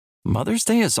Mother's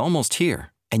Day is almost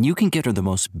here, and you can get her the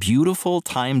most beautiful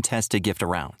time-tested gift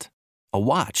around. A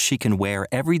watch she can wear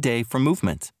every day from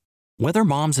Movement. Whether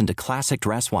mom's into classic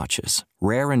dress watches,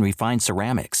 rare and refined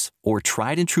ceramics, or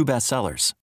tried-and-true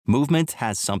bestsellers, Movement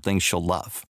has something she'll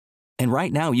love. And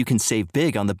right now, you can save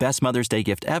big on the best Mother's Day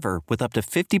gift ever with up to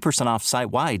 50% off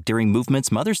site-wide during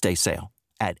Movement's Mother's Day sale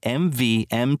at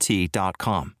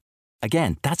MVMT.com.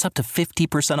 Again, that's up to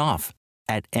 50% off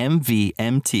at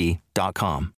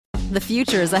MVMT.com. The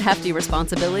future is a hefty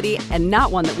responsibility and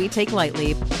not one that we take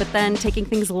lightly. But then taking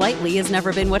things lightly has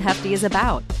never been what Hefty is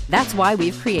about. That's why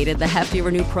we've created the Hefty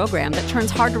Renew program that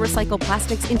turns hard-to-recycle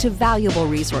plastics into valuable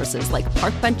resources like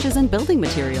park benches and building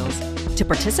materials. To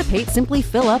participate, simply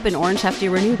fill up an orange Hefty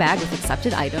Renew bag with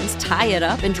accepted items, tie it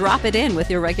up, and drop it in with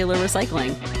your regular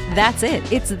recycling. That's it.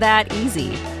 It's that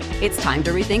easy. It's time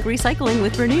to rethink recycling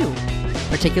with Renew.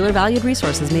 Particular valued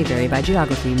resources may vary by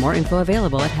geography. More info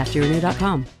available at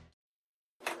heftyrenew.com.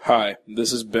 Hi,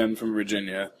 this is Ben from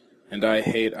Virginia, and I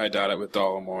hate I Doubt It with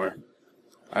Dollamore.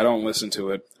 I don't listen to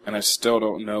it, and I still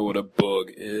don't know what a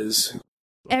boog is.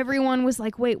 Everyone was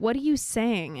like, wait, what are you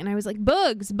saying? And I was like,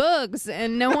 bugs.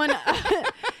 And no one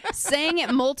saying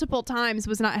it multiple times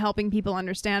was not helping people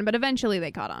understand, but eventually they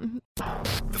caught on.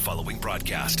 The following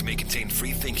broadcast may contain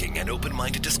free thinking and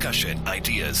open-minded discussion,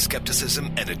 ideas, skepticism,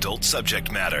 and adult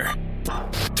subject matter.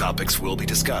 Topics will be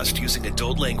discussed using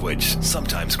adult language,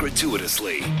 sometimes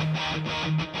gratuitously.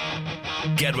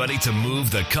 Get ready to move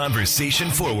the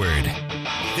conversation forward.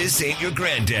 This ain't your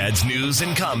granddad's news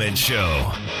and comment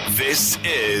show. This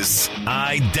is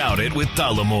I Doubt It with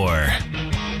Dollamore.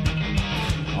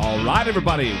 All right,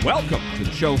 everybody, welcome to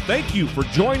the show. Thank you for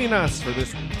joining us for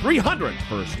this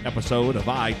 301st episode of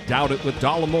I Doubt It with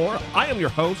Dollamore. I am your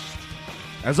host,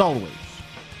 as always,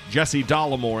 Jesse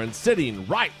Dollamore, and sitting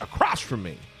right across from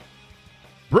me,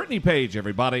 Brittany Page,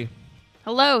 everybody.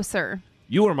 Hello, sir.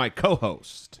 You are my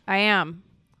co-host. I am.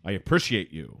 I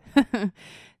appreciate you.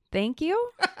 Thank you.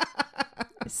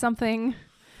 Is something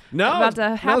No, about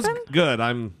to happen? That's good.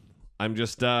 I'm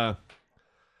just trying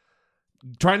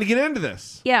to get into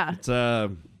this. Yeah.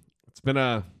 I'm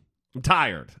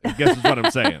tired, I guess is what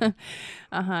I'm saying.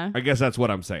 Uh-huh. I guess that's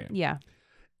what I'm saying. Yeah.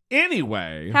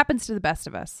 Anyway. Happens to the best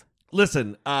of us.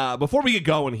 Listen, before we get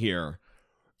going here,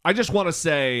 I just want to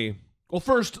say, well,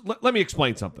 first, let me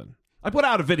explain something. I put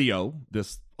out a video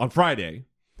on Friday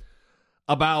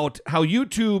about how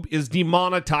YouTube is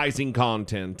demonetizing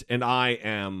content, and I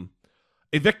am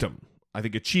a victim. I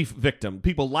think a chief victim.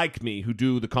 People like me who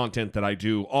do the content that I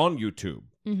do on YouTube,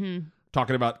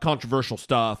 talking about controversial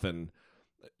stuff and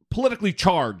politically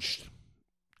charged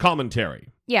commentary.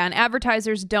 Yeah, and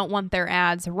advertisers don't want their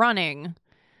ads running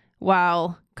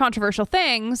while controversial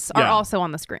things are also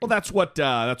on the screen. Well, that's what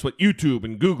YouTube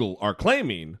and Google are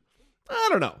claiming. I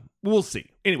don't know. We'll see.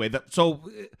 Anyway, so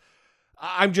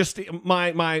I'm just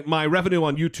my revenue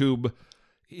on YouTube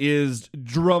is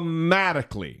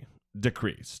dramatically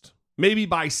decreased. Maybe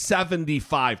by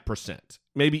 75%,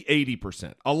 maybe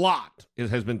 80%. A lot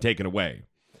has been taken away.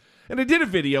 And I did a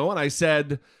video and I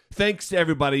said, thanks to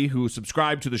everybody who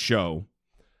subscribed to the show,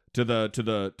 to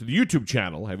the YouTube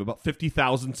channel. I have about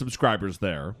 50,000 subscribers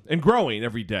there and growing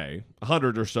every day,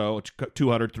 100 or so,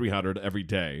 200, 300 every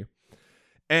day.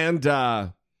 And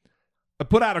I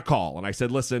put out a call and I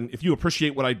said, listen, if you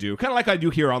appreciate what I do, kind of like I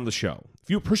do here on the show, if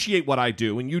you appreciate what I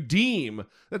do and you deem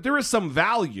that there is some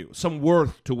value, some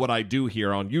worth to what I do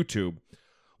here on YouTube,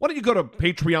 why don't you go to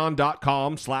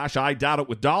patreon.com/I Doubt It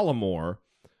with Dollamore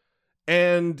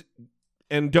and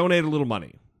donate a little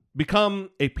money. Become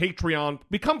a Patreon,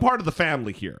 become part of the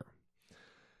family here.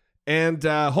 And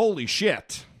holy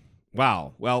shit.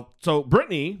 Wow. Well, so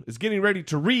Brittany is getting ready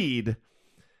to read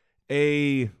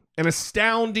an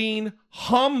astounding,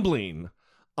 humbling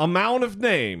amount of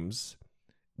names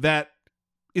that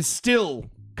is still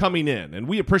coming in. And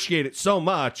we appreciate it so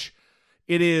much.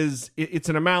 It's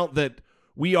an amount that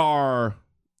we are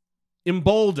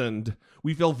emboldened.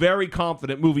 We feel very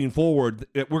confident moving forward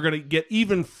that we're going to get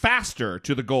even faster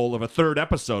to the goal of a third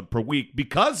episode per week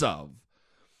because of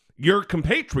your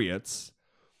compatriots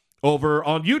over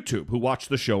on YouTube who watch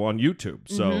the show on YouTube.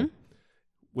 So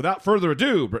without further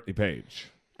ado, Brittany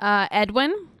Page.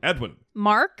 Edwin.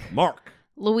 Mark.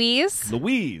 Louise.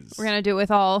 We're going to do it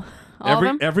with all of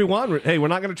them. Everyone. Hey, we're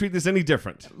not going to treat this any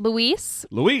different. Luis.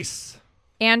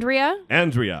 Andrea.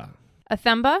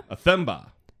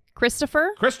 Athemba.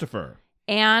 Christopher.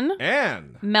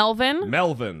 Anne.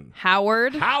 Melvin.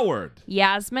 Howard.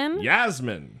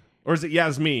 Yasmin. Or is it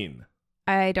Yasmin?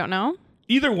 I don't know.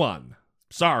 Either one.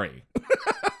 Sorry.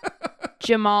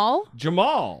 Jamal.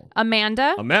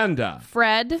 Amanda.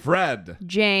 Fred.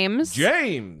 James.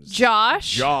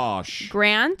 Josh.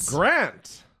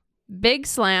 Grant. Big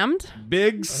Slammed.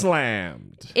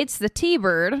 It's the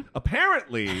T-Bird.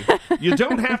 Apparently, you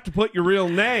don't have to put your real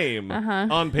name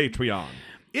on Patreon.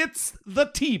 It's the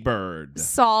T-Bird.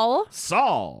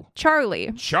 Saul.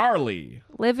 Charlie.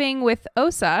 Living with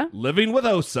Osa.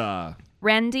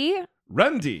 Rendy.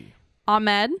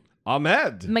 Ahmed.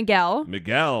 Miguel.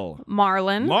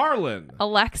 Marlon.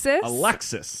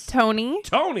 Alexis. Tony.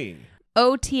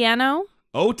 Otieno.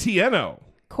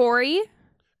 Corey.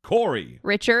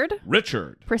 Richard.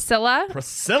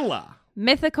 Priscilla.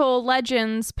 Mythical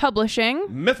Legends Publishing.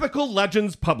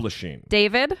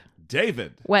 David.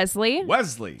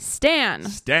 Wesley. Stan.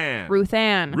 Ruth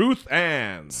Ann.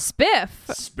 Spiff.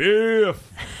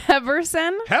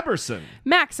 Heberson.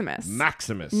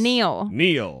 Maximus.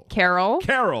 Neil.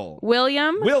 Carol.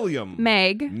 William.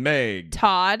 Meg.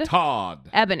 Todd.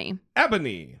 Ebony.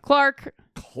 Clark.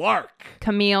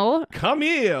 Camille.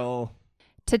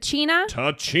 Tachina.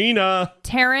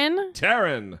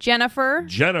 Taryn.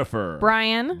 Jennifer.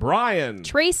 Brian.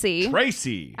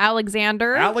 Tracy.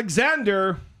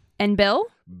 Alexander. And Bill?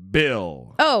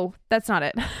 Oh, that's not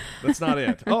it. That's not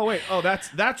it. Oh, wait. Oh,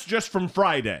 that's just from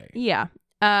Friday. Yeah.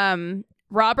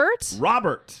 Robert.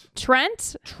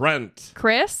 Trent.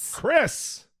 Chris.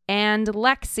 And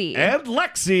Lexi.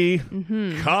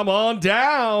 Mm-hmm. Come on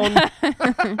down.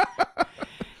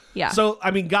 Yeah. So, I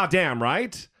mean, goddamn,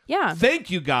 right? Yeah. Thank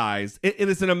you, guys. It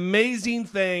is an amazing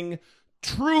thing,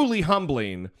 truly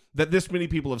humbling, that this many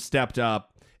people have stepped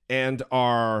up and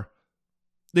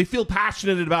they feel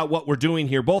passionate about what we're doing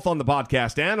here, both on the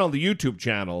podcast and on the YouTube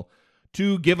channel,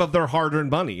 to give of their hard-earned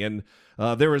money. And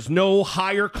there is no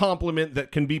higher compliment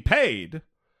that can be paid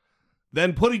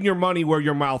than putting your money where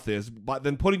your mouth is, but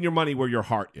then putting your money where your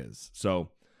heart is. So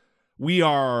we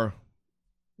have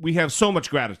so much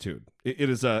gratitude. It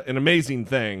is an amazing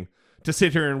thing to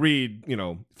sit here and read,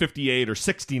 58 or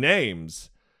 60 names.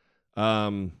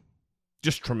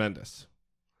 Just tremendous.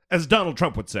 As Donald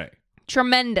Trump would say.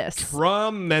 Tremendous.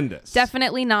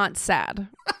 Definitely not sad.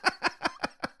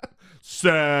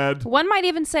 Sad. One might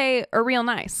even say a real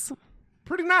nice.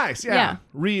 Pretty nice, yeah.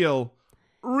 Real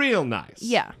nice.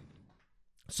 Yeah.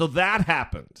 So that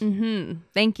happened. Mm-hmm.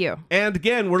 Thank you. And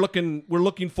again, we're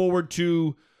looking forward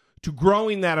to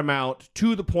growing that amount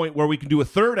to the point where we can do a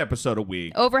third episode a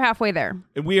week. Over halfway there.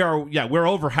 And we're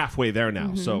over halfway there now.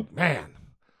 Mm-hmm. So, man,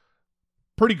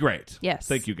 pretty great. Yes.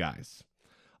 Thank you, guys.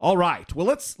 All right. Well,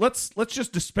 let's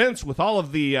just dispense with all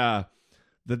of the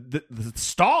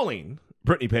stalling,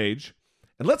 Brittany Page,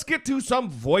 and let's get to some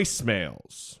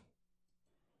voicemails.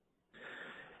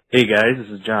 Hey guys, this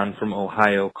is John from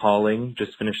Ohio calling.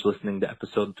 Just finished listening to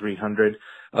episode 300.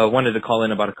 Wanted to call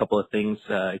in about a couple of things.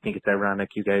 I think it's ironic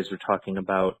you guys were talking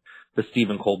about the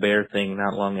Stephen Colbert thing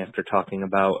not long after talking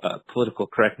about political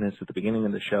correctness at the beginning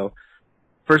of the show.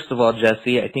 First of all,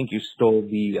 Jesse, I think you stole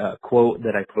the quote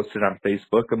that I posted on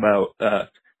Facebook about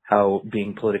how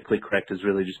being politically correct is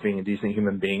really just being a decent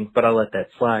human being, but I'll let that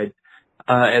slide.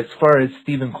 As far as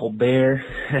Stephen Colbert,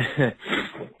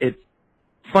 it's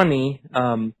funny.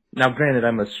 Now, granted,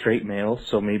 I'm a straight male,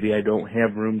 so maybe I don't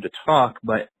have room to talk,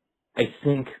 but I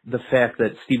think the fact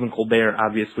that Stephen Colbert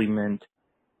obviously meant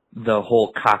the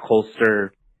whole cock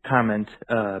holster comment,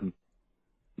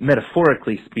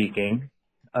 metaphorically speaking,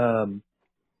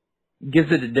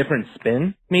 gives it a different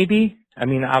spin, maybe. I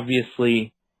mean,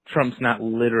 obviously, Trump's not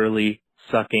literally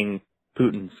sucking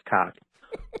Putin's cock.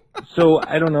 So,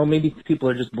 I don't know, maybe people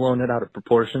are just blowing it out of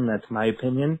proportion. That's my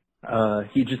opinion.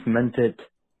 He just meant it.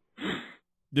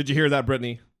 Did you hear that,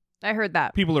 Brittany? I heard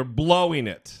that. People are blowing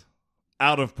it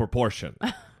out of proportion.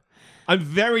 I'm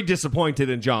very disappointed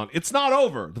in John. It's not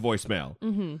over, the voicemail.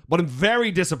 Mm-hmm. But I'm very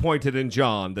disappointed in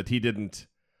John that he didn't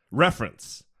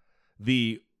reference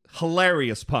the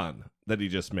hilarious pun that he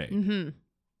just made. Mm-hmm.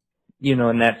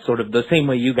 And that's sort of the same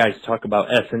way you guys talk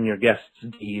about S and your guests'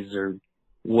 D's or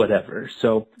whatever.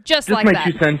 So just like my that.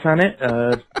 2 cents on it.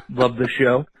 Love the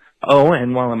show. Oh,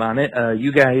 and while I'm on it,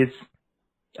 you guys,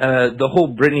 the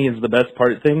whole Britney is the best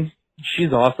part thing,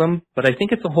 she's awesome, but I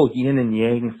think it's a whole yin and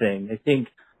yang thing. I think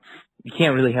you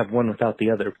can't really have one without the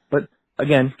other. But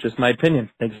again, just my opinion.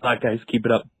 Thanks a lot, guys. Keep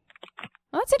it up.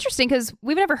 Well, that's interesting because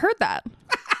we've never heard that.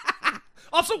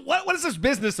 Also, what is this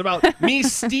business about me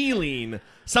stealing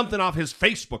something off his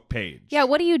Facebook page? Yeah,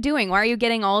 what are you doing? Why are you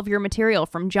getting all of your material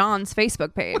from John's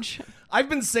Facebook page? I've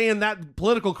been saying that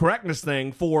political correctness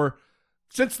thing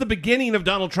since the beginning of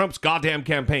Donald Trump's goddamn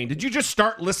campaign. Did you just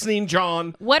start listening,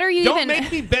 John? What are you Don't make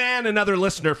me ban another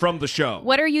listener from the show.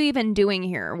 What are you even doing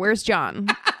here? Where's John?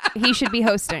 He should be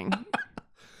hosting.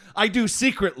 I do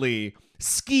secretly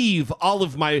skeeve all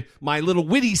of my little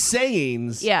witty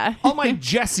sayings. Yeah. All my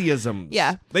Jesseisms.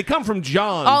 Yeah. They come from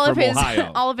John All from of his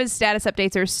Ohio. all of his status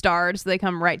updates are starred, so they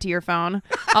come right to your phone.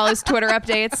 All his Twitter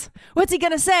updates. What's he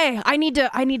gonna say? I need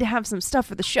to have some stuff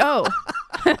for the show.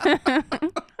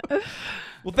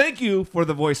 Well, thank you for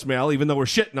the voicemail, even though we're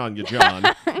shitting on you, John.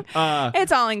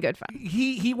 It's all in good fun.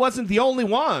 He wasn't the only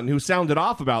one who sounded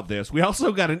off about this. We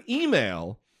also got an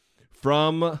email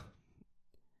from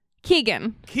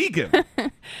Keegan.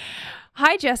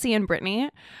 Hi, Jesse and Brittany.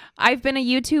 I've been a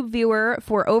YouTube viewer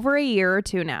for over a year or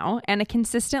two now and a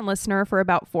consistent listener for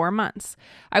about 4 months.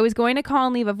 I was going to call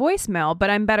and leave a voicemail, but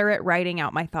I'm better at writing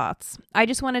out my thoughts. I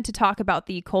just wanted to talk about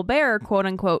the Colbert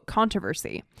quote-unquote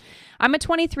controversy. I'm a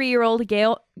 23-year-old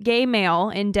gay male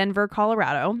in Denver,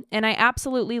 Colorado, and I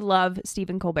absolutely love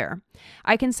Stephen Colbert.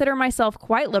 I consider myself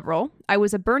quite liberal. I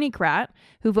was a Bernie-crat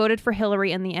who voted for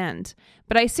Hillary in the end.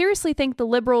 But I seriously think the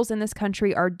liberals in this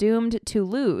country are doomed to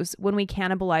lose when we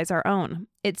cannibalize our own.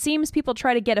 It seems people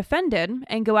try to get offended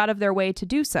and go out of their way to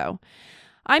do so.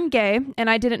 I'm gay, and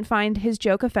I didn't find his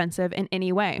joke offensive in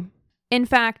any way. In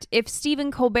fact, if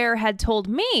Stephen Colbert had told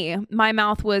me my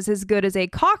mouth was as good as a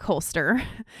cock holster,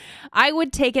 I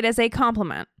would take it as a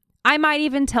compliment. I might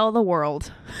even tell the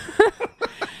world.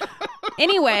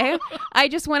 Anyway, I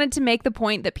just wanted to make the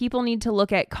point that people need to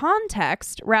look at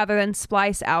context rather than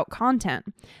splice out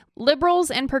content.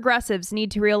 Liberals and progressives need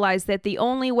to realize that the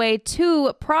only way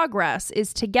to progress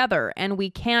is together, and we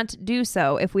can't do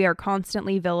so if we are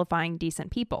constantly vilifying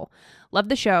decent people. Love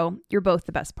the show. You're both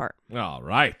the best part. All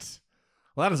right.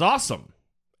 Well, that is awesome.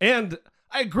 And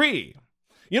I agree.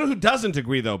 You know who doesn't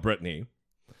agree, though, Brittany?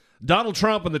 Donald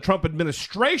Trump and the Trump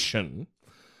administration.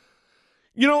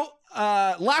 You know,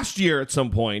 last year at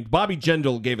some point, Bobby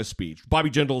Jindal gave a speech. Bobby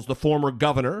Jindal is the former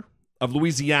governor of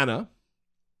Louisiana.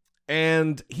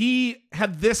 And he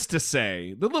had this to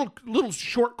say, the little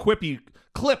short quippy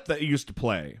clip that he used to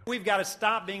play. We've got to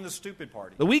stop being the stupid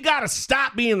party. We got to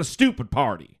stop being the stupid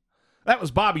party. That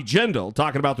was Bobby Jindal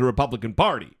talking about the Republican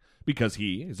Party, because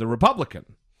he is a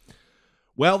Republican.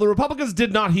 Well, the Republicans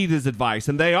did not heed his advice,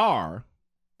 and they are,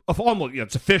 almost,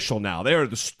 it's official now, they are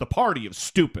the party of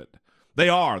stupid. They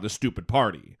are the stupid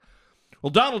party.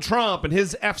 Well, Donald Trump and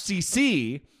his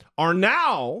FCC are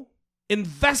now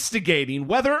investigating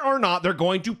whether or not they're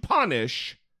going to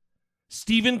punish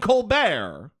Stephen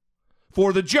Colbert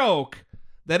for the joke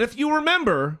that, if you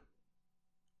remember,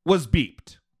 was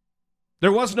beeped.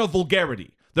 There was no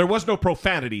vulgarity. There was no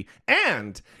profanity.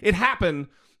 And it happened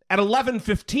at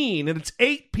 11:15, and it's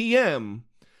 8 p.m.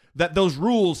 that those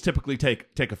rules typically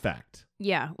take effect.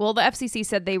 Yeah. Well, the FCC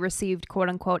said they received, quote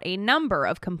unquote, a number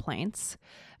of complaints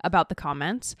about the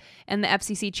comments. And the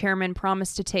FCC chairman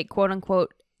promised to take, quote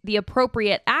unquote, the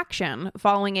appropriate action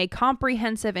following a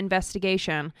comprehensive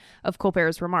investigation of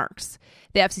Colbert's remarks.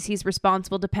 The FCC's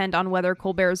response will depend on whether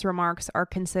Colbert's remarks are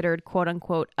considered, quote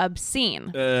unquote,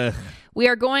 obscene. We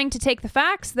are going to take the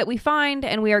facts that we find,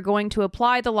 and we are going to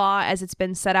apply the law as it's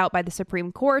been set out by the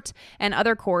Supreme Court and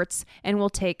other courts, and we'll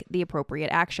take the appropriate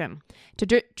action.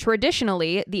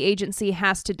 Traditionally, the agency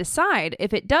has to decide,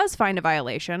 if it does find a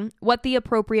violation, what the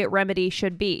appropriate remedy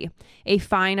should be. A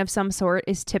fine of some sort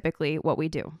is typically what we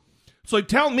do. So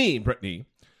tell me, Brittany,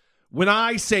 when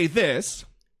I say this,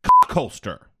 cock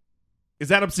holster, is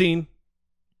that obscene?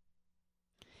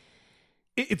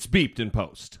 It's beeped in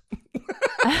post.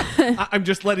 I'm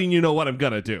just letting you know what I'm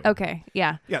going to do. Okay,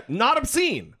 yeah. Yeah, not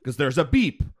obscene, because there's a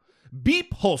beep.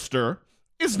 Beep holster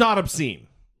is not obscene.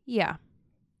 Yeah.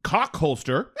 Cock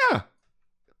holster, yeah.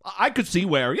 I could see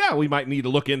where, yeah, we might need to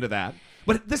look into that.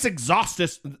 But this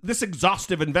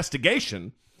exhaustive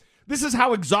investigation, this is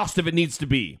how exhaustive it needs to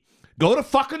be. Go to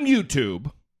fucking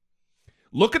YouTube,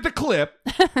 look at the clip,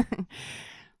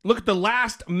 look at the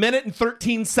last minute and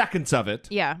 13 seconds of it.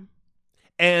 Yeah.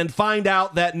 And find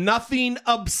out that nothing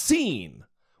obscene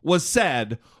was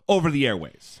said over the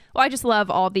airways. Well, I just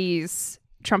love all these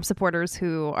Trump supporters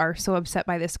who are so upset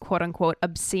by this quote unquote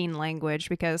obscene language,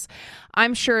 because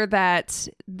I'm sure that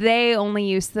they only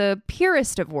use the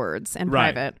purest of words in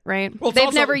private, right? Well,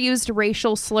 they've never used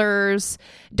racial slurs,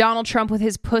 Donald Trump with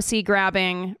his pussy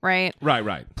grabbing, right?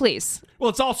 Right. Please. Well,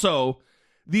 it's also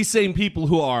these same people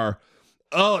who are,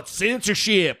 oh, it's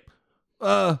censorship.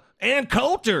 Ann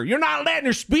Coulter, you're not letting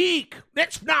her speak.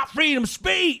 That's not freedom of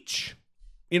speech.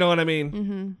 You know what I mean?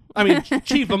 Mm-hmm. I mean,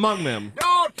 chief among them.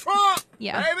 Donald Trump,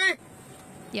 yeah, baby.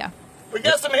 Yeah. We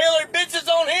got some Hillary bitches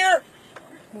on here.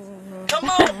 Come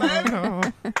on, baby.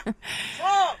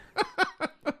 Trump.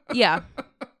 Yeah.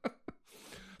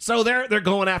 So they're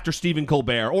going after Stephen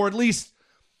Colbert, or at least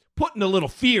putting a little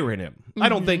fear in him. Mm-hmm. I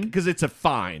don't think, because it's a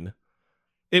fine.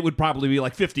 it would probably be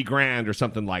like 50 grand or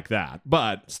something like that.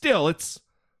 But still,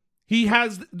 he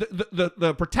has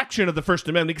the protection of the First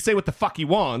Amendment. He can say what the fuck he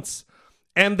wants,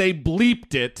 and they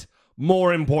bleeped it,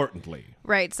 more importantly.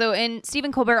 Right. So, and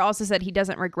Stephen Colbert also said he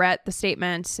doesn't regret the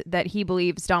statement that he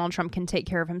believes Donald Trump can take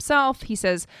care of himself. He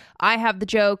says, I have the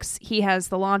jokes, he has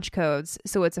the launch codes,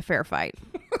 so it's a fair fight.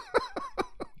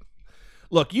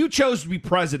 Look, you chose to be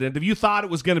president. If you thought it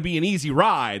was going to be an easy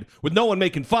ride with no one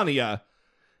making fun of you,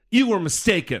 you were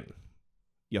mistaken.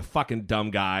 You fucking dumb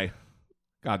guy.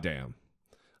 Goddamn.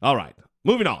 All right,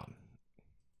 moving on.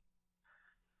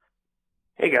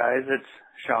 Hey guys, it's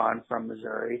Sean from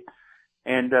Missouri,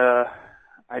 and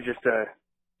I just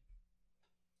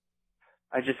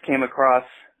came across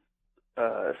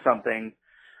something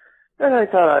that I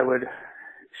thought I would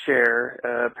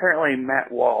share. Apparently,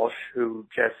 Matt Walsh, who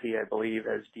Jesse, I believe,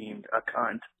 has deemed a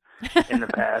cunt in the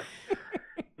past,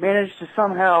 managed to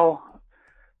somehow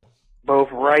both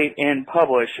write and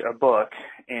publish a book,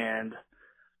 and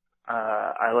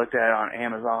I looked at it on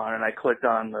Amazon, and I clicked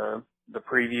on the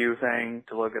preview thing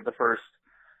to look at the first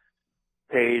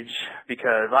page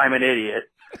because I'm an idiot.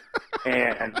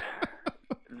 And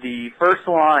the first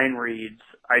line reads,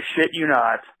 I shit you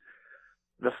not,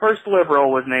 the first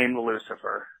liberal was named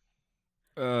Lucifer.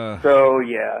 So,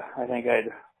 yeah, I think I'd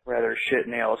rather shit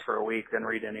nails for a week than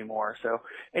read any more. So,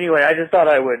 anyway, I just thought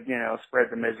I would, spread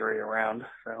the misery around.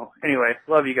 So, anyway,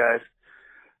 love you guys.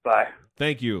 Bye.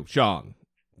 Thank you, Sean,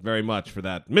 very much for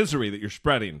that misery that you're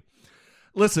spreading.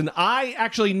 Listen, I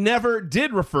actually never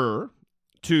did refer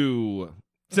to,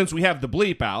 since we have the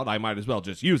bleep out, I might as well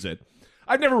just use it.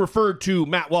 I've never referred to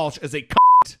Matt Walsh as a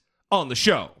cunt on the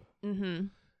show. Mm-hmm.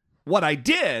 What I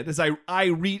did is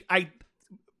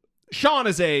Sean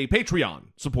is a Patreon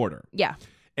supporter. Yeah.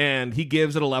 And he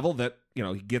gives at a level that, he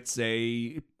gets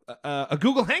a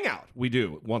Google Hangout we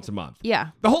do once a month. Yeah.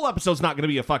 The whole episode's not going to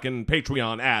be a fucking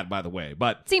Patreon ad, by the way,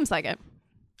 but seems like it.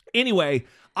 Anyway,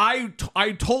 I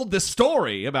told this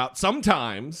story about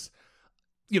sometimes,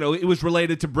 it was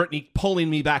related to Brittany pulling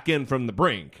me back in from the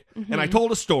brink. Mm-hmm. And I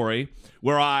told a story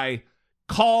where I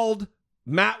called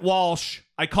Matt Walsh,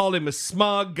 I called him a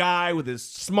smug guy with his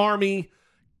smarmy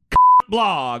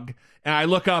blog, and I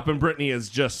look up and Brittany is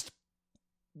just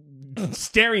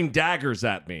staring daggers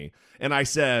at me. And I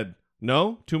said,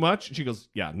 no, too much? And she goes,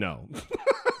 yeah, no.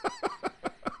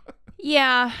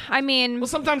 Yeah, I mean... Well,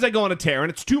 sometimes I go on a tear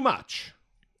and it's too much.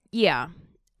 Yeah.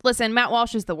 Listen, Matt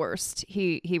Walsh is the worst.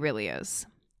 He really is.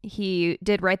 He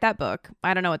did write that book.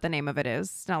 I don't know what the name of it is.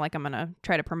 It's not like I'm going to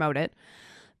try to promote it.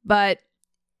 But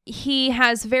he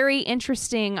has very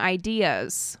interesting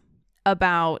ideas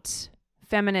about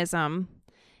feminism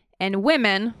and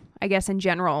women, I guess, in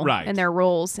general, right, and their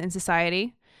roles in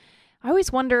society. I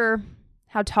always wonder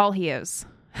how tall he is.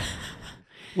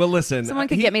 Well, listen. Someone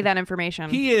could get me that information.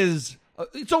 He is...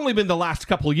 it's only been the last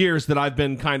couple of years that I've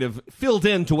been kind of filled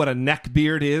into what a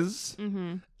neckbeard is.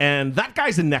 Mm-hmm. And that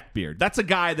guy's a neckbeard. That's a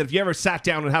guy that if you ever sat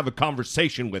down and have a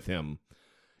conversation with him,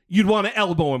 you'd want to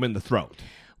elbow him in the throat.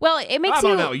 Well, it makes I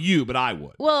don't know you, but I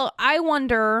would. Well, I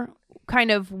wonder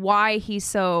kind of why he's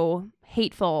so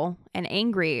hateful and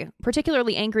angry,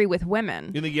 particularly angry with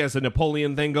women. You think he has a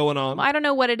Napoleon thing going on? I don't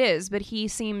know what it is, but he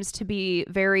seems to be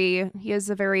he has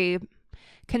a very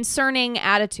concerning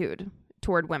attitude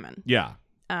toward women. Yeah.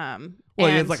 Well, he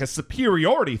has like a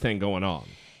superiority thing going on.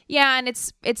 Yeah, and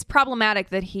it's problematic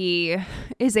that he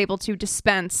is able to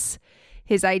dispense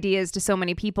his ideas to so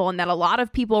many people and that a lot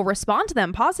of people respond to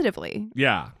them positively.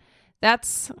 Yeah.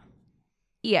 That's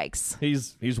yikes.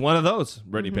 He's one of those,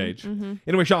 Brittany Page. Mm-hmm.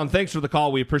 Anyway, Sean, thanks for the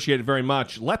call. We appreciate it very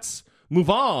much. Let's move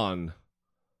on.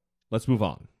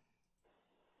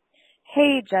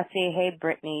 Hey, Jesse. Hey,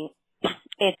 Brittany.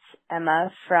 It's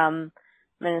Emma from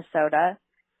Minnesota,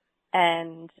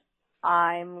 and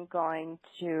I'm going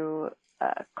to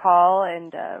call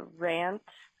and rant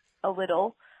a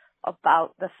little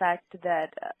about the fact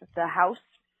that the House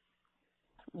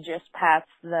just passed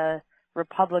the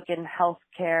Republican health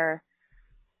care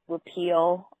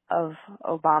repeal of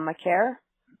Obamacare.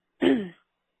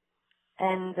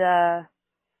 And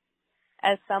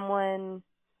as someone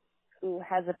who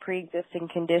has a pre-existing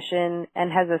condition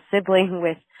and has a sibling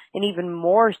with an even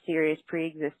more serious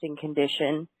pre-existing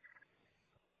condition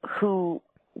who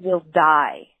will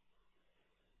die,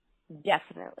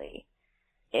 definitely,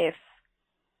 if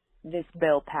this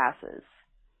bill passes,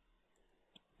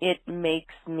 it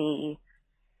makes me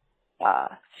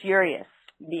furious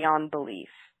beyond belief.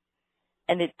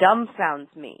 And it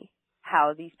dumbfounds me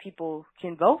how these people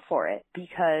can vote for it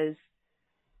because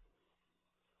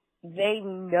they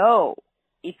know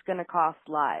it's going to cost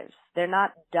lives. They're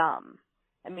not dumb.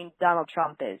 I mean, Donald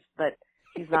Trump is, but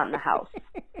he's not in the House.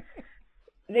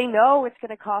 They know it's going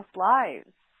to cost lives.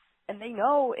 And they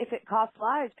know if it costs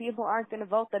lives, people aren't going to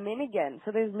vote them in again.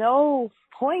 So there's no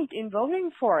point in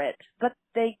voting for it. But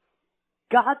they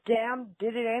goddamn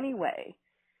did it anyway.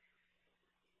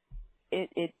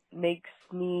 It makes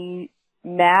me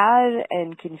mad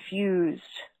and confused.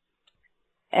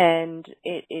 And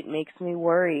it makes me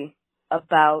worry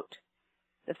about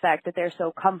the fact that they're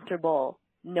so comfortable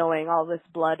knowing all this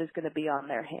blood is going to be on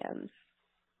their hands.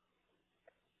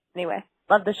 Anyway,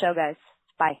 love the show, guys.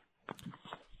 Bye.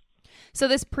 So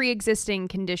this pre-existing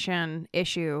condition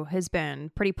issue has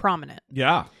been pretty prominent.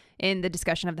 Yeah. In the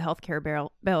discussion of the healthcare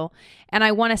bill. And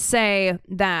I want to say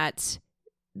that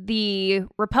the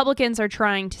Republicans are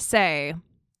trying to say,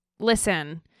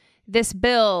 listen, this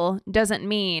bill doesn't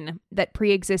mean that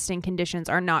pre-existing conditions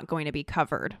are not going to be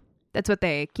covered. That's what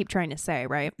they keep trying to say,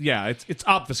 right? Yeah, it's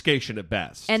obfuscation at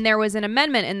best. And there was an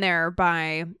amendment in there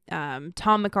by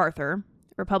Tom MacArthur,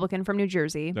 Republican from New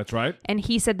Jersey. That's right. And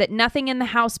he said that nothing in the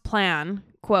House plan,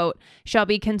 quote, shall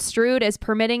be construed as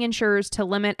permitting insurers to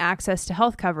limit access to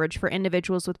health coverage for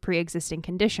individuals with pre-existing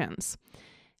conditions.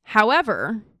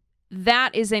 However,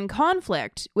 that is in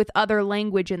conflict with other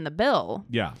language in the bill.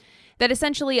 Yeah. That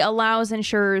essentially allows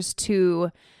insurers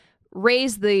to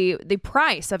raise the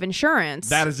price of insurance.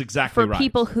 That is exactly right. For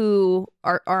people who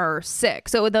are sick.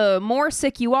 So the more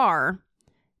sick you are,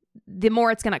 the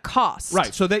more it's going to cost.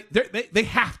 Right. So they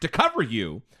have to cover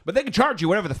you, but they can charge you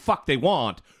whatever the fuck they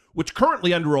want, which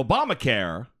currently under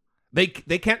Obamacare, they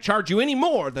can't charge you any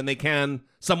more than they can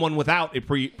someone without a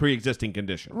pre-existing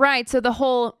condition. Right. So the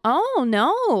whole, oh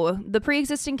no, the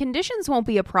pre-existing conditions won't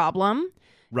be a problem.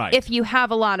 Right. If you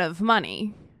have a lot of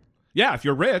money. Yeah, if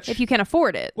you're rich. If you can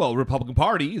afford it. Well, the Republican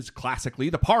Party is classically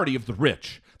the party of the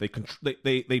rich. They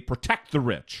protect the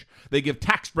rich. They give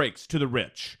tax breaks to the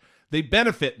rich. They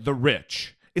benefit the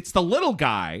rich. It's the little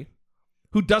guy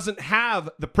who doesn't have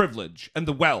the privilege and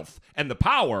the wealth and the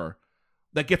power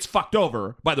that gets fucked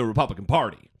over by the Republican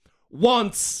Party.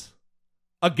 Once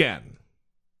again.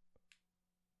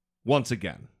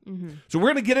 Mm-hmm. So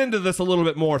we're going to get into this a little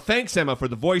bit more. Thanks, Emma, for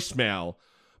the voicemail.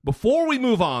 Before we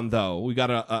move on, though, we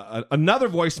got another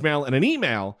voicemail and an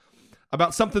email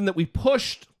about something that we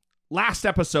pushed last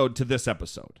episode to this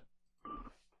episode.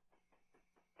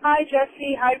 Hi,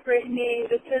 Jesse. Hi, Brittany.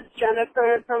 This is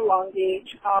Jennifer from Long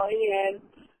Beach calling in.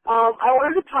 I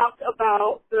wanted to talk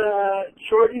about the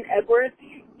Jordan Edwards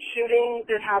shooting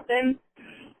that happened.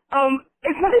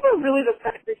 It's not even really the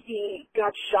fact that he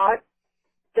got shot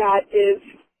that is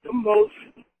the most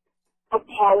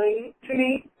appalling to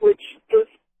me, which is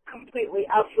completely,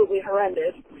 absolutely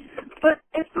horrendous. But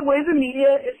it's the way the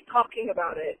media is talking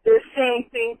about it. They're saying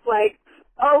things like,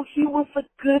 oh, he was a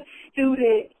good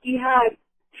student. He had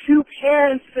 2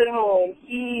 parents at home.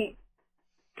 He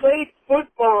played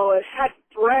football and had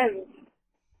friends.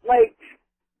 Like,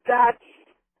 that's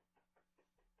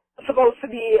supposed to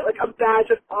be like a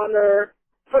badge of honor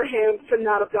for him to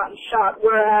not have gotten shot,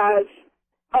 whereas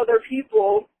other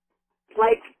people,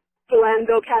 like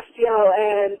Philando Castile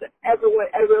and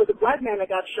every other black man that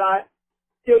got shot,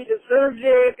 they deserved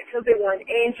it because they weren't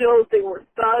angels, they were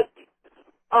thugs.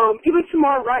 Even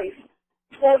Tamar Rice,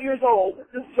 12 years old,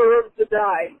 deserved to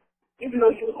die, even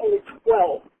though he was only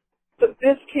 12. But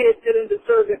this kid didn't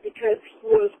deserve it because he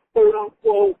was, quote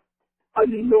unquote, a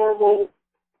normal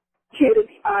kid in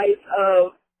the eyes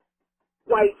of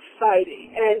white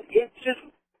society. And it just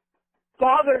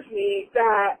bothers me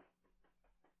that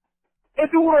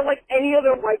if it were like any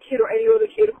other white kid or any other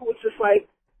kid who was just like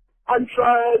on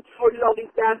drugs or did all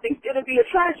these bad things, it'd be a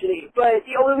tragedy. But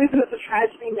the only reason it's a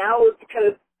tragedy now is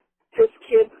because this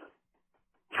kid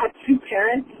had 2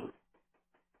 parents.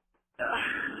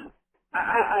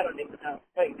 I don't even know.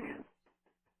 Like,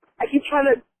 I keep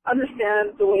trying to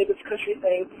understand the way this country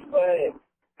thinks, but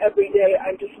every day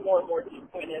I'm just more and more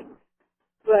disappointed.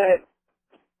 But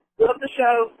love the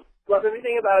show, love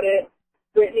everything about it.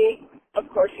 Brittany, of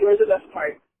course, you are the best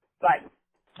part. Bye.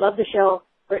 Love the show.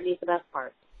 Brittany's the best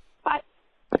part. Bye.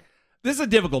 This is a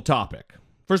difficult topic.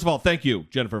 First of all, thank you,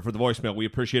 Jennifer, for the voicemail. We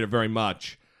appreciate it very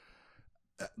much.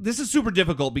 This is super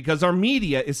difficult because our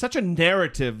media is such a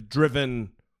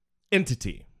narrative-driven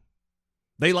entity.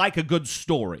 They like a good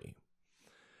story.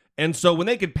 And so when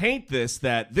they could paint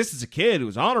that this is a kid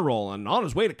who's on a roll and on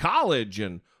his way to college,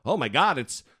 and oh my God,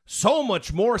 it's so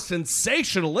much more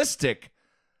sensationalistic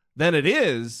than it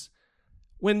is,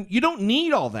 when you don't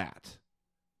need all that.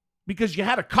 Because you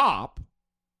had a cop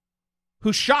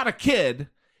who shot a kid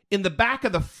in the back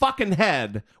of the fucking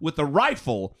head with a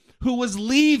rifle who was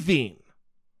leaving.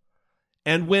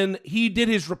 And when he did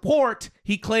his report,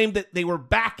 he claimed that they were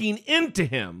backing into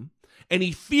him and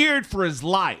he feared for his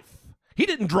life. He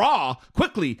didn't draw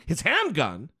quickly his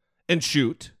handgun and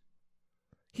shoot.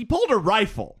 He pulled a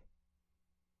rifle.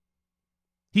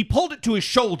 He pulled it to his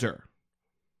shoulder.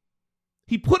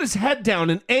 He put his head down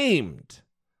and aimed.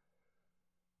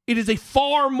 It is a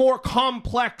far more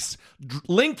complex,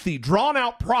 lengthy,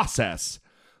 drawn-out process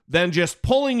than just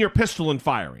pulling your pistol and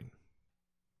firing.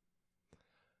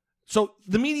 So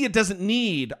the media doesn't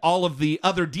need all of the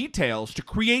other details to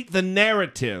create the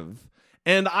narrative.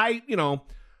 And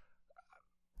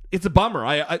it's a bummer.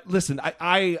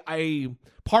 I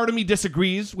part of me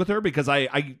disagrees with her because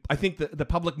I think that the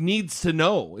public needs to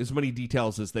know as many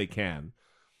details as they can.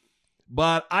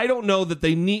 But I don't know that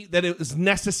that it is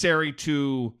necessary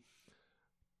to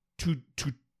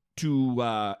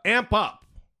amp up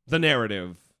the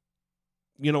narrative.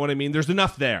 You know what I mean? There's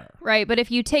enough there. Right, but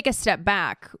if you take a step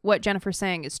back, what Jennifer's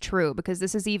saying is true, because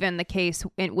this is even the case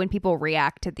when people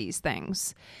react to these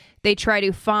things. They try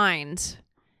to find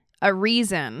a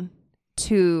reason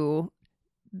to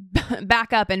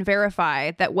back up and verify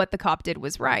that what the cop did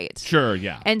was right. Sure,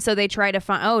 yeah. And so they try to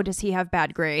find, does he have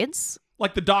bad grades?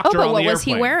 Like the doctor on the airplane. What was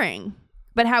he wearing?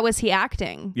 But how was he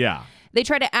acting? Yeah. They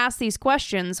try to ask these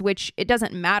questions, which it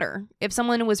doesn't matter. If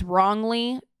someone was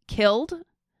wrongly killed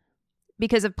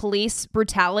because of police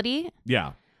brutality,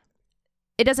 yeah,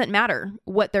 it doesn't matter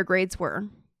what their grades were.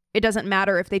 It doesn't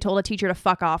matter if they told a teacher to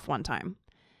fuck off one time.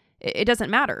 It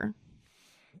doesn't matter.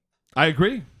 I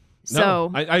agree.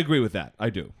 So I agree with that.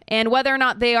 I do. And whether or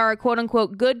not they are a quote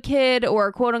unquote good kid or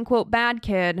a quote unquote bad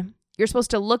kid, you're supposed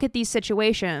to look at these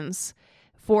situations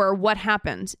for what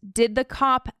happened. Did the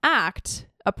cop act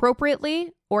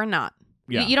appropriately or not?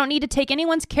 Yeah. You don't need to take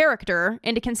anyone's character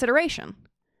into consideration.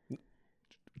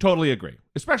 Totally agree.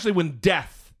 Especially when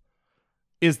death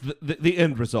is the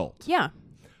end result. Yeah.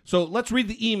 So let's read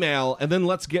the email and then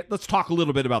let's talk a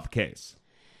little bit about the case.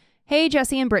 Hey,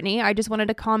 Jesse and Brittany. I just wanted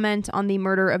to comment on the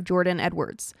murder of Jordan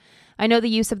Edwards. I know the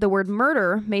use of the word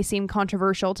murder may seem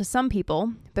controversial to some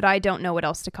people, but I don't know what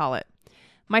else to call it.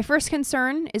 My first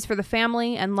concern is for the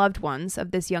family and loved ones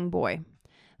of this young boy.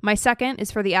 My second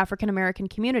is for the African American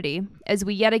community, as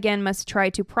we yet again must try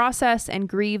to process and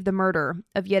grieve the murder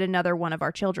of yet another one of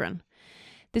our children.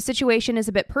 The situation is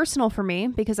a bit personal for me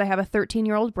because I have a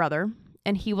 13-year-old brother,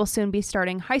 and he will soon be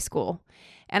starting high school,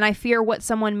 and I fear what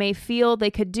someone may feel they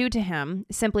could do to him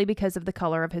simply because of the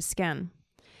color of his skin.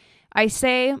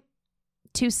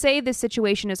 To say this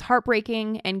situation is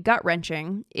heartbreaking and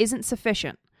gut-wrenching isn't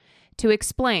sufficient to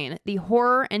explain the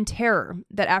horror and terror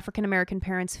that African American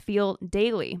parents feel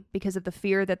daily because of the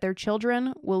fear that their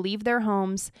children will leave their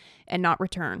homes and not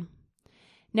return.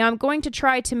 Now, I'm going to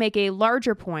try to make a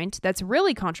larger point that's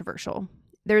really controversial.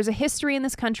 There is a history in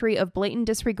this country of blatant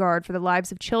disregard for the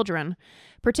lives of children,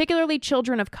 particularly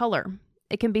children of color.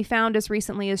 It can be found as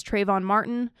recently as Trayvon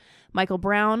Martin, Michael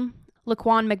Brown,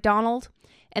 Laquan McDonald,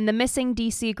 and the missing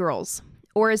D.C. girls,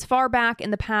 or as far back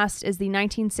in the past as the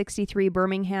 1963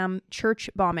 Birmingham church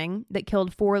bombing that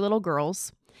killed 4 little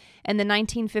girls, and the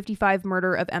 1955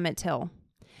 murder of Emmett Till.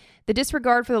 The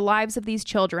disregard for the lives of these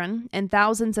children and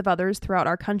thousands of others throughout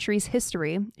our country's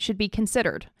history should be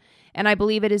considered, and I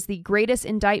believe it is the greatest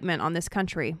indictment on this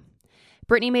country.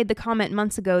 Brittany made the comment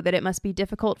months ago that it must be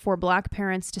difficult for Black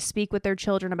parents to speak with their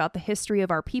children about the history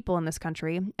of our people in this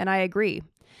country, and I agree.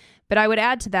 But I would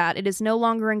add to that, it is no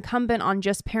longer incumbent on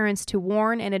just parents to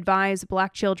warn and advise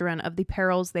Black children of the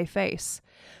perils they face.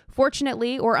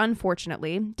 Fortunately or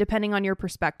unfortunately, depending on your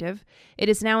perspective, it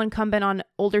is now incumbent on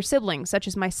older siblings, such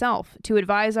as myself, to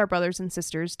advise our brothers and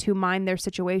sisters to mind their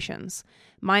situations,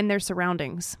 mind their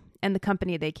surroundings, and the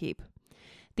company they keep.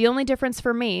 The only difference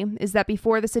for me is that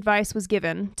before this advice was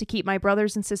given to keep my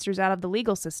brothers and sisters out of the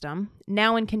legal system,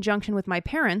 now in conjunction with my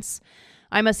parents,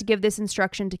 I must give this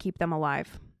instruction to keep them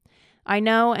alive. I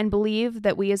know and believe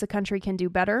that we as a country can do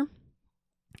better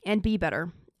and be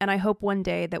better, and I hope one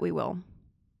day that we will.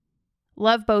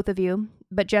 Love both of you,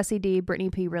 but Jesse D, Brittany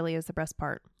P really is the best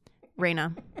part.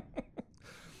 Raina.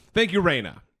 Thank you,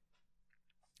 Raina.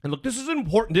 And look, this is an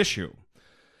important issue,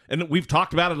 and we've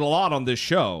talked about it a lot on this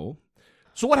show.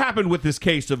 So what happened with this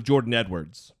case of Jordan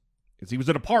Edwards is he was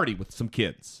at a party with some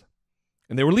kids,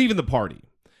 and they were leaving the party.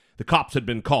 The cops had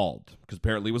been called because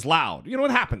apparently it was loud. You know what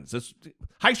happens?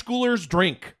 High schoolers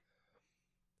drink.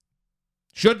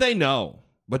 Should they? No.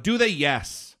 But do they?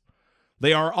 Yes.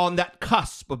 They are on that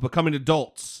cusp of becoming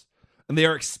adults, and they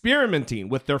are experimenting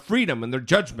with their freedom and their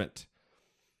judgment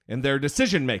and their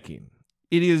decision-making.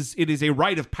 It is a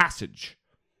rite of passage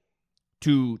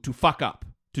to fuck up,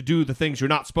 to do the things you're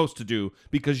not supposed to do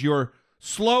because you're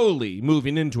slowly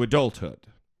moving into adulthood.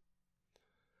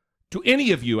 To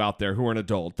any of you out there who are an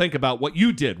adult, think about what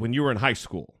you did when you were in high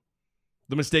school.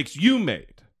 the mistakes you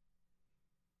made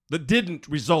that didn't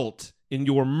result in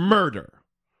your murder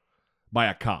by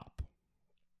a cop.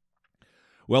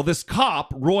 Well, this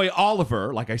cop, Roy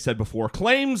Oliver, like I said before,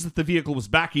 claims that the vehicle was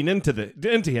backing into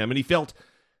him and he felt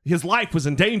his life was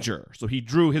in danger. So he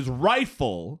drew his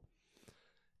rifle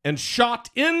and shot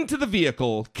into the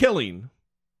vehicle, killing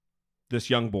this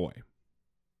young boy.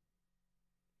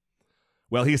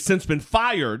 Well, he has since been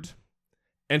fired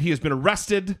and he has been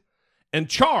arrested and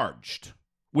charged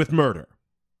with murder.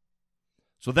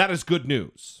 So that is good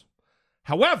news.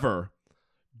 However,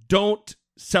 don't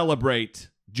celebrate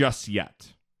just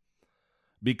yet,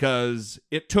 because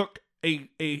it took an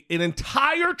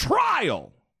entire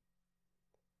trial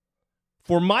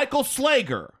for Michael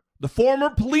Slager, the former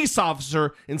police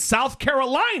officer in South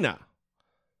Carolina.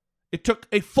 It took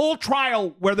a full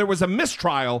trial where there was a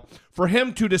mistrial for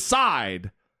him to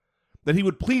decide that he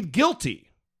would plead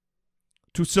guilty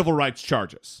to civil rights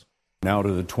charges. Now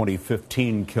to the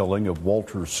 2015 killing of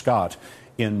Walter Scott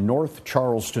in North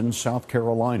Charleston, South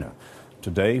Carolina.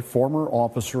 Today, former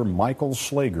officer Michael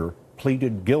Slager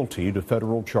pleaded guilty to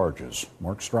federal charges.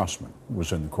 Mark Strassman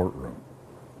was in the courtroom.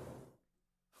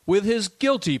 With his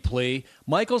guilty plea,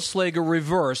 Michael Slager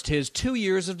reversed his 2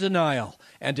 years of denial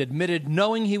and admitted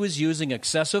knowing he was using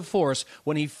excessive force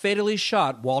when he fatally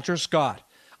shot Walter Scott.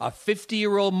 A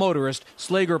 50-year-old motorist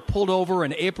Slager pulled over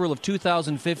in April of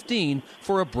 2015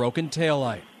 for a broken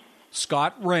taillight.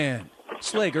 Scott ran.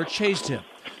 Slager chased him.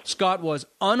 Scott was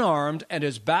unarmed and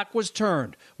his back was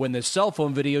turned when the cell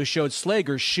phone video showed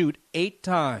Slager shoot 8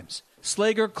 times.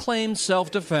 Slager claimed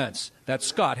self-defense, that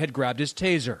Scott had grabbed his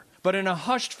taser. But in a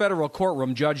hushed federal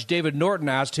courtroom, Judge David Norton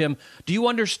asked him, "Do you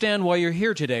understand why you're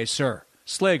here today, sir?"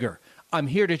 Slager, "I'm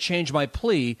here to change my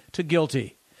plea to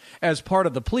guilty." As part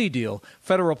of the plea deal,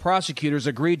 federal prosecutors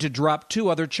agreed to drop 2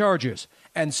 other charges,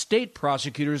 and state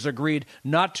prosecutors agreed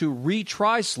not to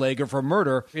retry Slager for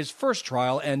murder. His first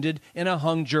trial ended in a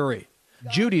hung jury.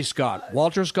 Judy Scott,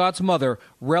 Walter Scott's mother,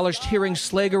 relished hearing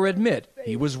Slager admit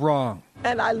he was wrong.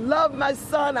 And I love my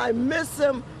son. I miss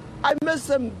him. I miss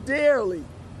him dearly.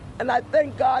 And I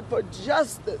thank God for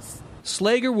justice.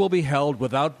 Slager will be held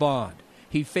without bond.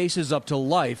 He faces up to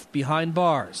life behind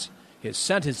bars. His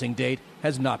sentencing date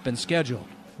has not been scheduled.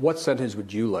 What sentence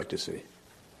would you like to see?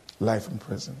 Life in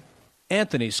prison.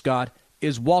 Anthony Scott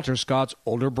is Walter Scott's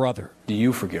older brother. Do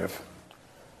you forgive?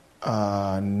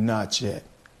 Not yet.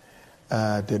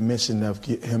 The admission of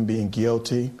him being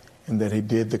guilty and that he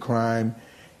did the crime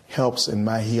helps in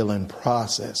my healing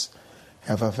process.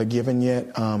 Have I forgiven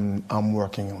yet? I'm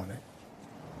working on it.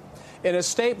 In a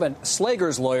statement,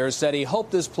 Slager's lawyers said he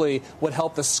hoped this plea would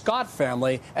help the Scott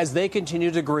family as they continue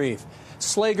to grieve.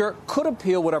 Slager could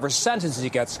appeal whatever sentence he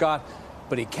gets, Scott,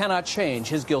 but he cannot change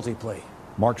his guilty plea.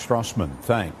 Mark Strassman,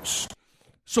 thanks.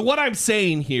 So what I'm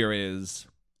saying here is,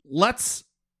 let's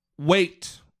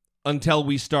wait until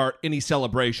we start any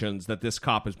celebrations that this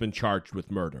cop has been charged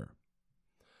with murder.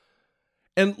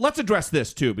 And let's address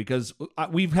this, too, because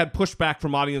we've had pushback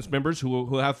from audience members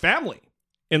who have family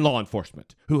in law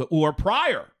enforcement, who are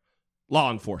prior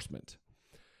law enforcement.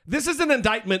 This is an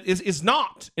indictment, is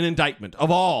not an indictment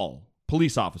of all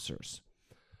police officers.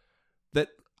 That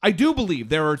I do believe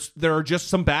there are just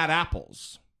some bad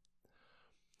apples.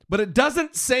 But it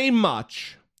doesn't say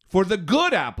much for the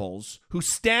good apples who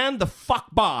stand the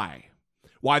fuck by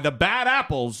why the bad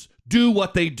apples do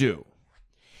what they do.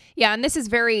 Yeah, and this is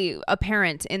very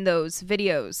apparent in those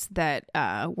videos that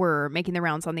were making the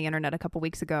rounds on the internet a couple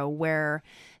weeks ago, where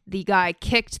the guy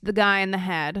kicked the guy in the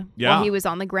head while he was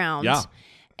on the ground. Yeah.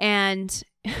 And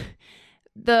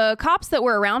the cops that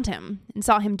were around him and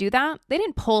saw him do that, they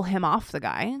didn't pull him off the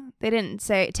guy. They didn't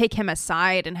take him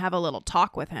aside and have a little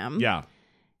talk with him. Yeah.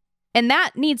 And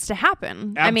that needs to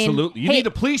happen. Absolutely. I mean, you need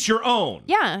to police your own.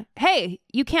 Yeah. Hey,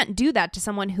 you can't do that to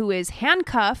someone who is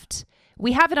handcuffed.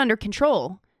 We have it under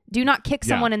control. Do not kick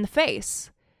someone in the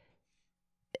face.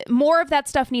 More of that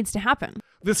stuff needs to happen.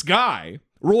 This guy,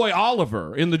 Roy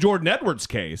Oliver, in the Jordan Edwards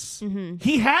case,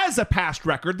 he has a past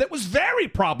record that was very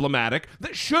problematic,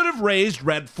 that should have raised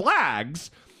red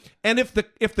flags. And if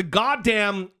the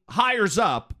goddamn hires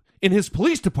up in his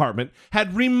police department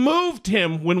had removed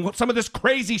him when some of this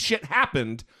crazy shit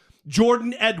happened,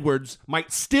 Jordan Edwards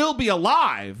might still be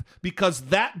alive, because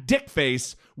that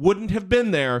dickface wouldn't have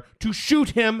been there to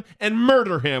shoot him and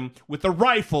murder him with a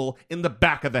rifle in the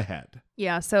back of the head.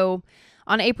 Yeah, so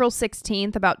on April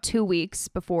 16th, about 2 weeks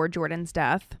before Jordan's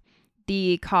death,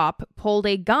 the cop pulled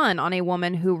a gun on a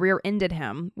woman who rear-ended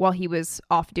him while he was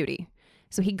off duty.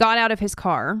 So he got out of his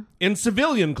car. In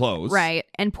civilian clothes. Right,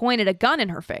 and pointed a gun in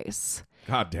her face.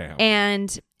 God damn.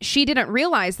 And she didn't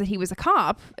realize that he was a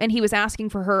cop, and he was asking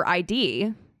for her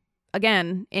ID.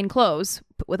 again, in clothes,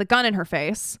 with a gun in her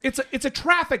face. It's a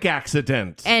traffic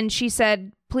accident. And she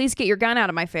said, "Please get your gun out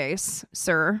of my face,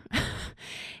 sir."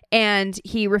 And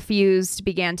he refused,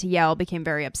 began to yell, became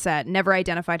very upset, never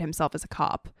identified himself as a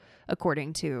cop,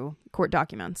 according to court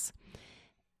documents.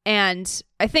 And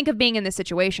I think of being in this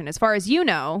situation, as far as you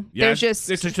know, there's just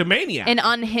it's a maniac, an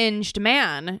unhinged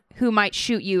man who might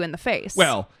shoot you in the face.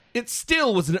 Well, it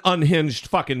still was an unhinged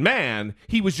fucking man.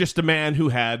 He was just a man who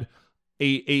had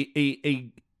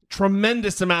a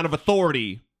tremendous amount of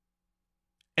authority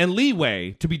and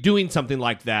leeway to be doing something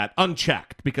like that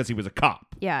unchecked because he was a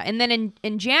cop. Yeah, and then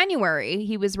in January,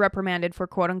 he was reprimanded for,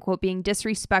 quote-unquote, being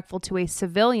disrespectful to a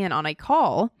civilian on a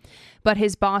call, but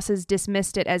his bosses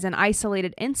dismissed it as an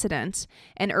isolated incident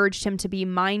and urged him to be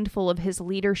mindful of his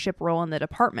leadership role in the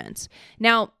department.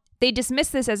 Now, they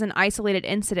dismissed this as an isolated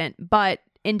incident, but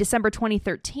in December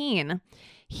 2013,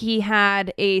 he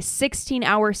had a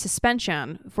 16-hour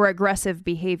suspension for aggressive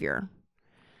behavior.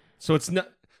 So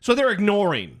they're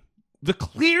ignoring the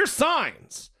clear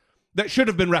signs that should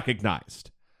have been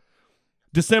recognized.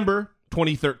 December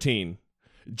 2013,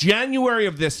 January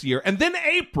of this year, and then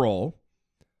April,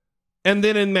 and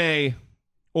then in May,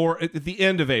 or at the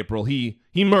end of April, he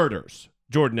murders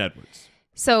Jordan Edwards.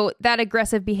 So that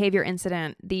aggressive behavior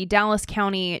incident, the Dallas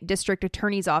County District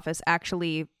Attorney's Office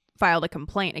actually filed a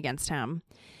complaint against him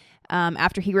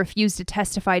after he refused to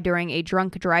testify during a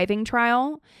drunk driving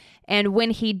trial. And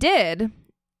when he did,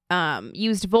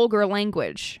 used vulgar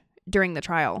language during the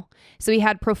trial. So he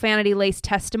had profanity-laced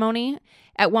testimony.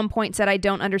 At one point said, "I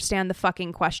don't understand the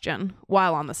fucking question,"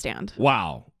 while on the stand.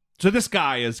 Wow. So this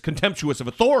guy is contemptuous of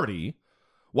authority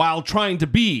while trying to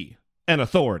be an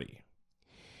authority.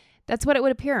 That's what it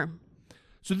would appear.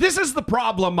 So this is the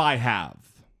problem I have.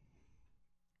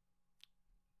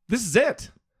 This is it.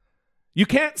 You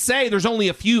can't say there's only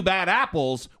a few bad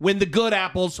apples when the good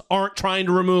apples aren't trying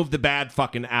to remove the bad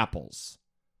fucking apples.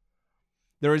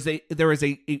 There is an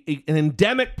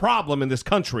endemic problem in this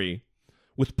country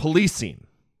with policing.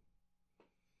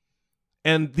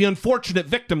 And the unfortunate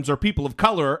victims are people of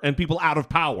color and people out of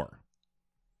power.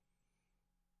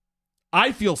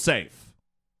 I feel safe.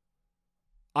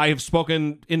 I have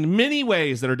spoken in many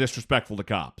ways that are disrespectful to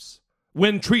cops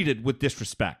when treated with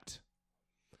disrespect.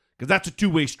 Because that's a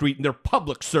two-way street and they're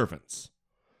public servants.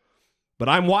 But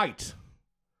I'm white.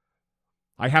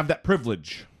 I have that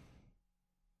privilege.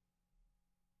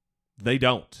 They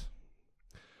don't.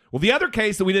 Well, the other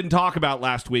case that we didn't talk about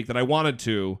last week that I wanted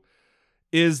to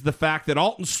is the fact that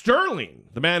Alton Sterling,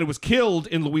 the man who was killed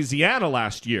in Louisiana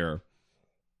last year,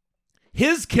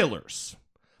 his killers,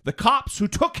 the cops who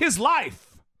took his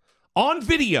life on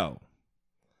video,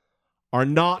 are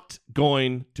not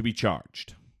going to be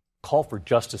charged. Call for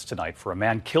justice tonight for a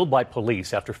man killed by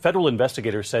police after federal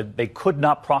investigators said they could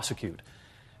not prosecute.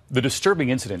 The disturbing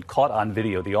incident caught on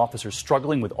video the officers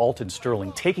struggling with Alton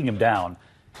Sterling, taking him down,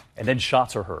 and then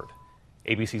shots are heard.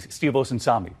 ABC's Steve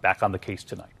Osinsami back on the case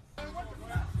tonight.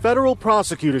 Federal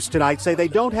prosecutors tonight say they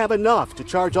don't have enough to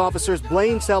charge officers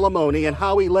Blaine Salamone and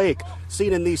Howie Lake,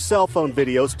 seen in these cell phone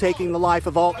videos taking the life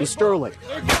of Alton Sterling.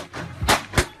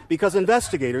 Because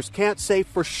investigators can't say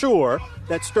for sure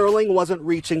that Sterling wasn't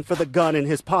reaching for the gun in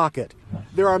his pocket.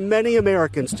 There are many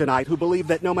Americans tonight who believe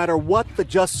that no matter what the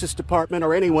Justice Department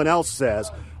or anyone else says,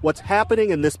 what's happening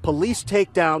in this police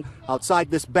takedown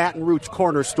outside this Baton Rouge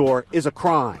corner store is a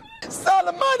crime.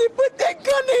 Salamone put that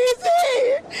gun to his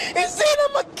head and said,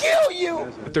 "I'm gonna kill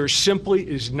you." There simply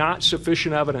is not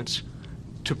sufficient evidence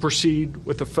to proceed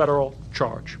with the federal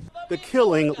charge. The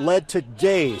killing led to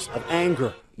days of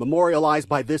anger, memorialized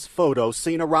by this photo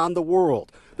seen around the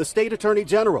world. The state attorney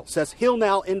general says he'll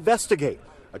now investigate.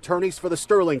 Attorneys for the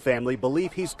Sterling family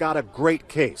believe he's got a great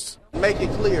case. Make it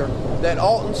clear that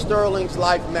Alton Sterling's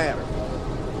life matters,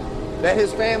 that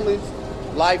his family's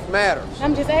life matters.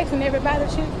 I'm just asking everybody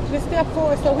to step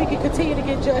forward so we can continue to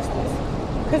get justice,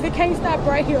 because it can't stop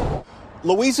right here.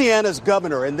 Louisiana's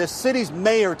governor and this city's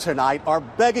mayor tonight are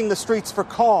begging the streets for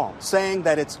calm, saying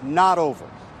that it's not over.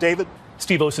 David?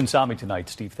 Steve Osinsami tonight.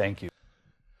 Steve, thank you.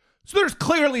 So there's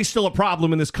clearly still a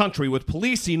problem in this country with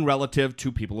policing relative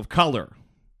to people of color.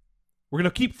 We're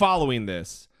going to keep following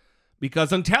this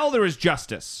because until there is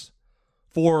justice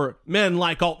for men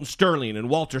like Alton Sterling and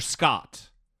Walter Scott,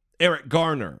 Eric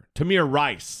Garner, Tamir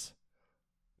Rice,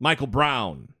 Michael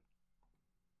Brown,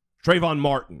 Trayvon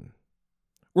Martin,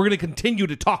 we're going to continue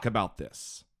to talk about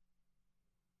this.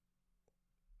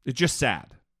 It's just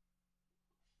sad.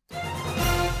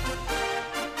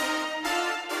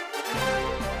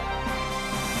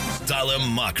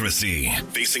 Democracy,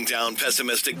 facing down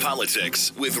pessimistic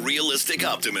politics with realistic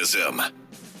optimism.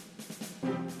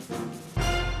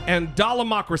 And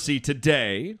Dollamocracy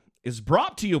today is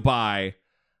brought to you by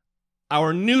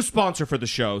our new sponsor for the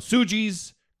show,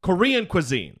 Suji's Korean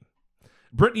Cuisine.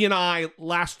 Brittany and I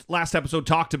last episode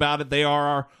talked about it. They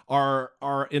are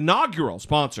our inaugural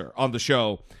sponsor on the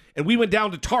show, and we went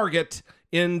down to Target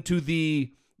into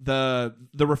the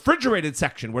refrigerated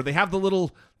section where they have the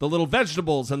little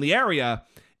vegetables in the area,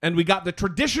 and we got the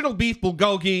traditional beef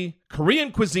bulgogi,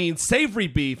 Korean cuisine, savory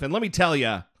beef, and let me tell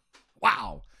you,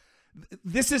 wow.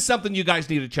 This is something you guys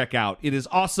need to check out. It is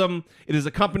awesome. It is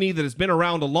a company that has been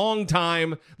around a long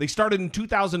time. They started in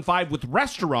 2005 with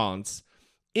restaurants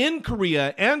in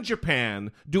Korea and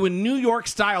Japan doing New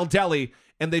York-style deli,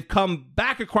 and they've come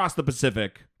back across the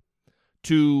Pacific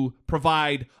to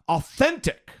provide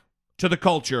authentic to the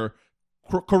culture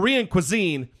Korean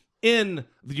cuisine in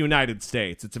the United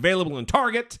States. It's available in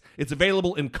Target. It's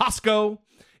available in Costco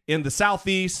in the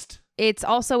Southeast. It's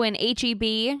also in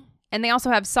H-E-B. And they also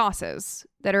have sauces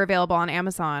that are available on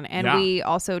Amazon. And we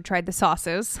also tried the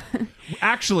sauces.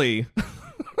 Actually,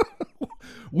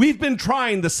 we've been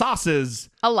trying the sauces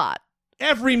a lot.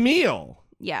 Every meal.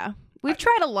 Yeah. We've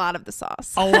tried a lot of the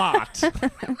sauce. A lot.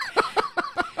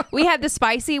 We had the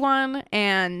spicy one,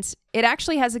 and it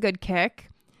actually has a good kick.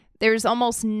 There's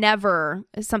almost never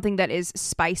something that is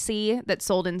spicy that's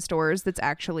sold in stores that's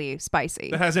actually spicy.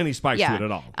 That has any spice to it at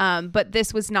all. But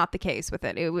this was not the case with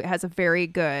it. It has a very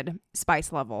good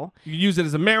spice level. You use it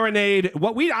as a marinade.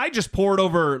 I just poured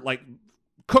over like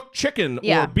cooked chicken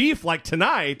or beef like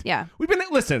tonight. Yeah.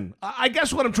 Listen, I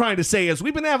guess what I'm trying to say is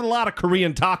we've been having a lot of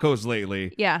Korean tacos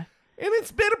lately. Yeah. And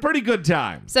it's been a pretty good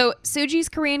time. So Suji's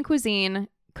Korean cuisine,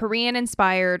 Korean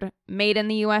inspired, made in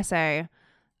the USA.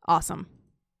 Awesome.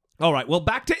 All right, well,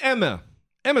 back to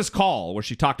Emma's call where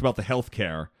she talked about the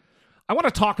healthcare. I want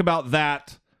to talk about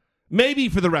that maybe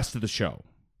for the rest of the show.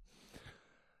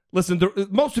 Listen,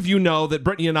 most of you know that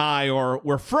Brittany and I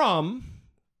we're from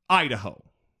Idaho.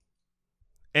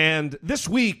 And this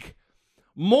week,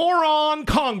 moron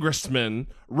Congressman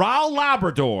Raul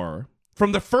Labrador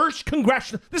from the 1st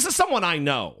Congressional... This is someone I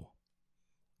know.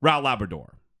 Raul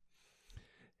Labrador.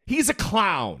 He's a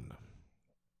clown.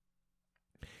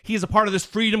 He is a part of this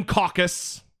Freedom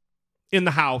Caucus in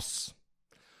the House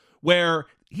where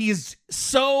he is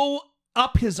so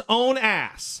up his own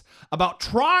ass about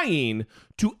trying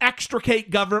to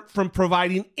extricate government from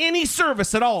providing any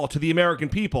service at all to the American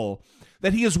people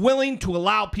that he is willing to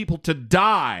allow people to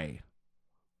die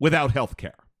without health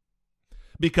care.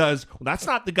 Because that's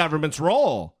not the government's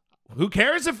role. Who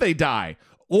cares if they die?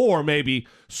 Or maybe,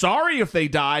 sorry if they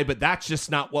die, but that's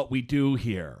just not what we do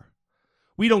here.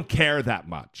 We don't care that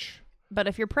much. But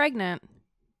if you're pregnant,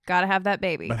 gotta have that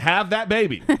baby. But have that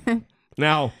baby.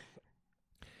 Now,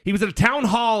 he was at a town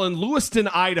hall in Lewiston,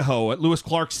 Idaho at Lewis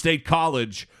Clark State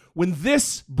College when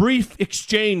this brief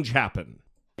exchange happened.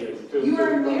 You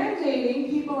are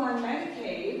mandating people on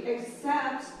Medicaid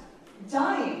except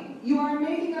dying. You are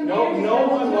making a mandate. No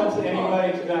one wants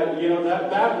anybody to die. You know,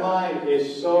 that line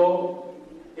is so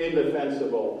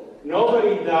indefensible.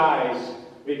 Nobody dies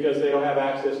because they don't have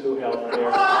access to health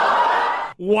care.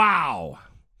 Wow.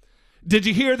 Did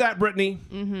you hear that, Brittany?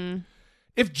 Mm-hmm.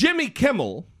 If Jimmy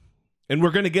Kimmel, and we're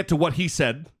going to get to what he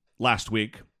said last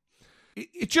week,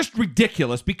 it's just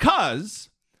ridiculous because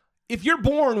if you're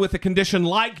born with a condition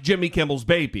like Jimmy Kimmel's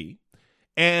baby,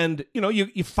 and you're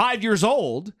 5 years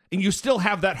old and you still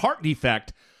have that heart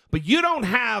defect, but you don't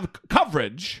have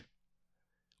coverage,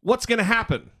 what's going to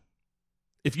happen?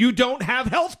 If you don't have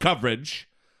health coverage,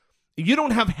 you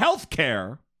don't have health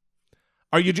care,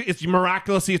 it's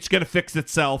miraculously it's going to fix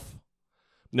itself?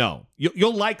 No.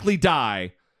 You'll likely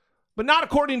die, but not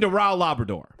according to Raul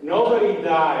Labrador. Nobody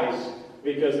dies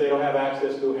because they don't have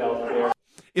access to health care.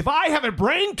 If I have a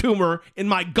brain tumor in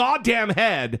my goddamn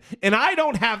head and I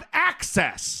don't have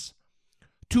access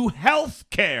to health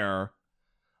care,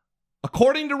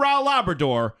 according to Raul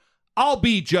Labrador, I'll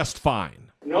be just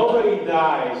fine. Nobody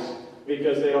dies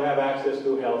because they don't have access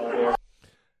to health care.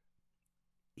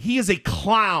 He is a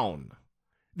clown.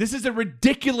 This is a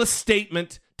ridiculous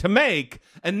statement to make,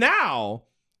 and now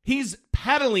he's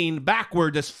pedaling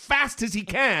backward as fast as he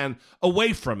can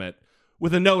away from it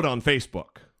with a note on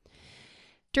Facebook.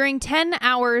 During 10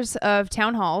 hours of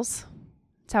town halls,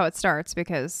 that's how it starts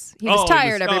because he was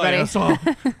tired, everybody.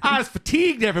 I was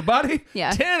fatigued, everybody.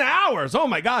 Yeah. 10 hours. Oh,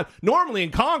 my God. Normally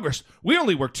in Congress, we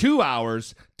only work 2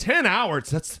 hours. 10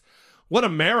 hours. What a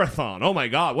marathon. Oh, my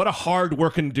God. What a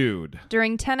hard-working dude.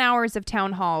 During 10 hours of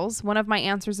town halls, one of my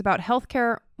answers about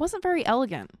healthcare wasn't very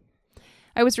elegant.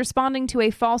 I was responding to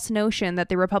a false notion that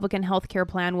the Republican healthcare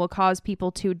plan will cause people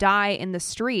to die in the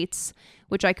streets,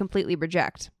 which I completely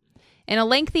reject. In a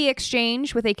lengthy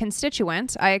exchange with a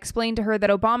constituent, I explained to her that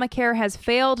Obamacare has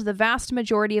failed the vast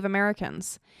majority of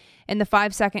Americans. In the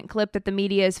 5-second clip that the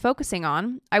media is focusing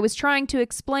on, I was trying to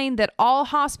explain that all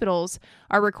hospitals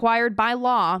are required by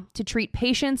law to treat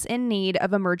patients in need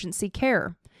of emergency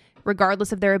care,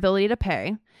 regardless of their ability to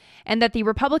pay, and that the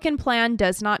Republican plan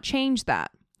does not change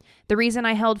that. The reason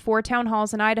I held 4 town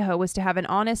halls in Idaho was to have an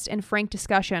honest and frank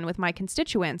discussion with my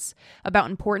constituents about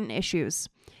important issues.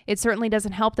 It certainly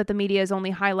doesn't help that the media is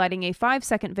only highlighting a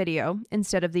 5-second video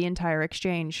instead of the entire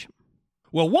exchange.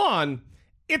 Well, one,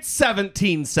 it's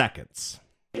 17 seconds.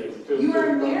 You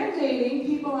are mandating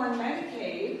people on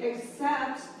Medicaid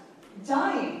except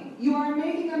dying. You are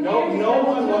making a mandate. No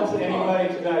one wants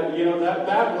anybody to die. You know,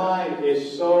 that line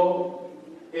is so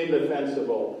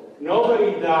indefensible.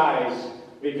 Nobody dies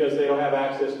because they don't have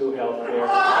access to health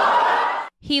care.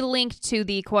 He linked to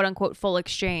the quote-unquote full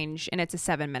exchange, and it's a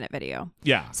 7-minute video.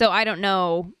 Yeah. So I don't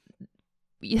know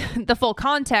the full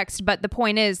context, but the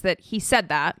point is that he said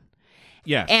that.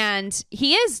 Yes. And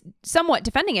he is somewhat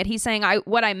defending it. He's saying,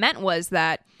 what I meant was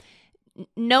that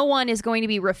no one is going to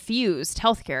be refused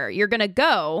healthcare. You're going to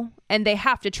go, and they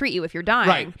have to treat you if you're dying.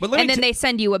 Right. But and then they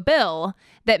send you a bill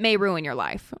that may ruin your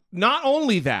life. Not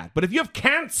only that, but if you have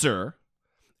cancer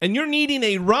and you're needing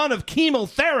a run of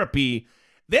chemotherapy,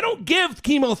 they don't give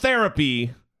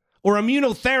chemotherapy or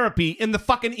immunotherapy in the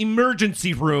fucking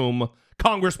emergency room,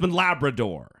 Congressman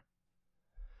Labrador.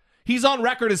 He's on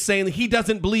record as saying that he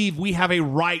doesn't believe we have a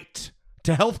right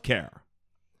to health care.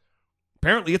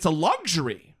 Apparently, it's a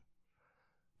luxury.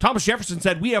 Thomas Jefferson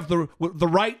said we have the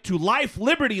right to life,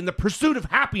 liberty, and the pursuit of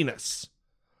happiness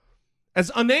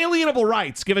as unalienable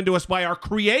rights given to us by our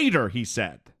Creator, he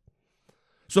said.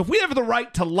 So if we have the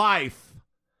right to life,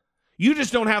 you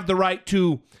just don't have the right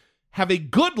to have a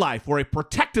good life or a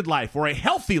protected life or a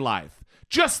healthy life.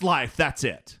 Just life, that's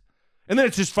it. And then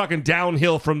it's just fucking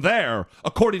downhill from there,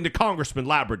 according to Congressman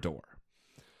Labrador.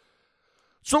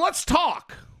 So let's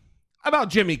talk about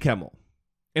Jimmy Kimmel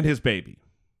and his baby,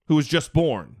 who was just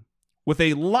born with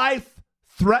a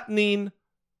life-threatening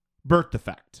birth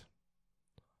defect.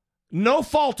 No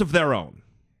fault of their own.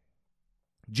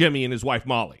 Jimmy and his wife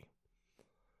Molly.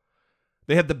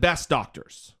 They had the best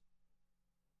doctors,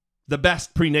 the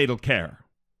best prenatal care.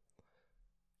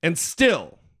 And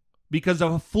still, because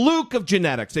of a fluke of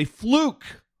genetics, a fluke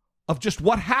of just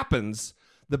what happens,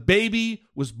 the baby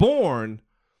was born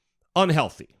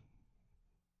unhealthy.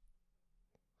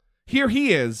 Here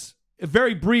he is, a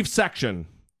very brief section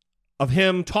of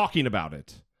him talking about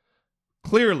it.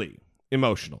 Clearly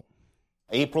emotional.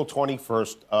 April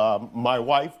 21st, my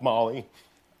wife, Molly,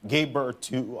 gave birth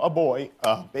to a boy,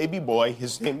 a baby boy.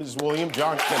 His name is William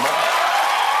John Kimmel.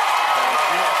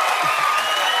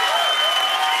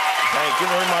 Thank you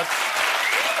very much.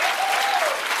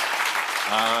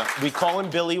 We call him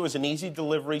Billy. It was an easy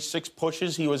delivery, 6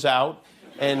 pushes, he was out,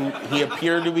 and he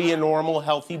appeared to be a normal,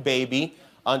 healthy baby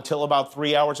until about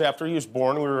 3 hours after he was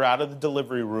born. We were out of the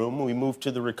delivery room. We moved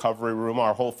to the recovery room.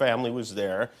 Our whole family was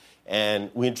there, and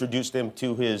we introduced him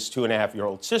to his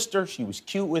 2.5-year-old sister. She was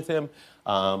cute with him.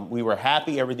 We were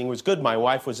happy. Everything was good. My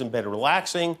wife was in bed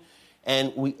relaxing,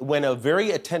 and when a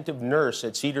very attentive nurse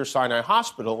at Cedars-Sinai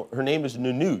Hospital, her name is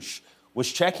Nanouche, was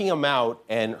checking him out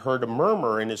and heard a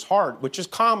murmur in his heart, which is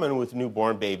common with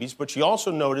newborn babies, but she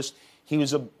also noticed he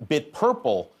was a bit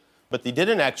purple. But they did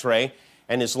an x-ray,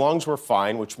 and his lungs were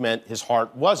fine, which meant his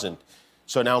heart wasn't.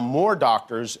 So now more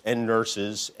doctors and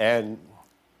nurses and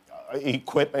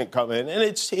equipment come in, and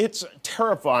it's a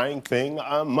terrifying thing.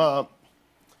 My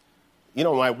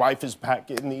wife is back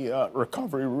in the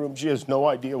recovery room. She has no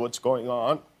idea what's going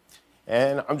on.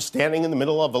 And I'm standing in the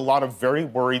middle of a lot of very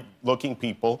worried-looking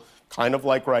people, kind of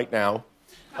like right now,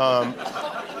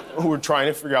 who are trying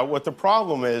to figure out what the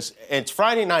problem is. And it's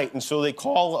Friday night, and so they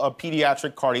call a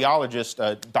pediatric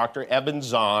cardiologist, Dr. Eben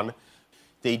Zahn.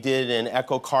 They did an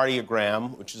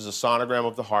echocardiogram, which is a sonogram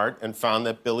of the heart, and found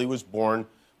that Billy was born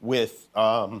with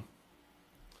a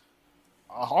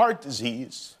heart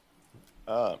disease,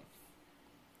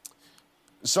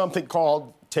 something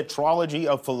called tetralogy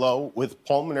of Fallot with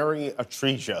pulmonary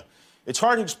atresia. It's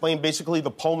hard to explain. Basically,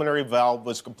 the pulmonary valve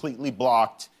was completely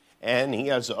blocked, and he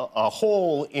has a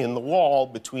hole in the wall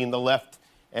between the left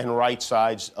and right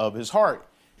sides of his heart.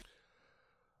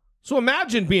 So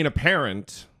imagine being a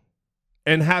parent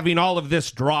and having all of this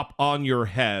drop on your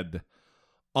head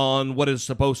on what is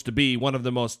supposed to be one of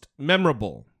the most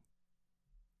memorable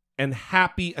and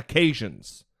happy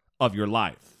occasions of your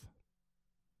life.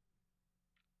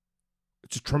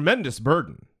 It's a tremendous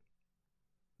burden.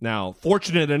 Now,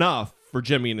 fortunate enough for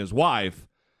Jimmy and his wife,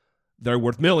 they're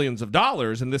worth millions of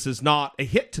dollars, and this is not a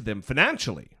hit to them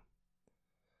financially.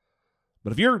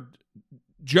 But if you're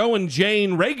Joe and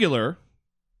Jane Regular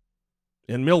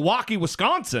in Milwaukee,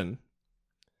 Wisconsin,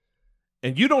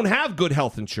 and you don't have good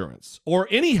health insurance or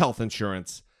any health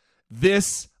insurance,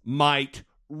 this might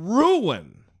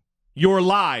ruin your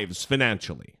lives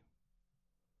financially.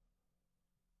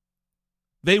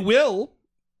 They will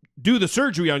do the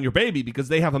surgery on your baby because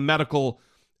they have a medical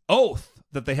oath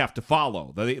that they have to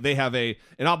follow. They have an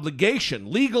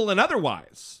obligation, legal and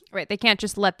otherwise. Right. They can't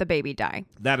just let the baby die.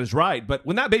 That is right. But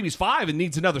when that baby's 5 and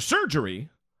needs another surgery,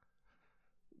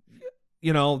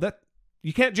 that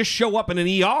you can't just show up in an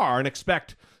ER and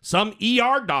expect some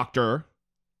ER doctor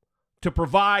to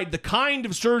provide the kind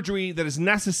of surgery that is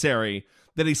necessary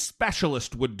that a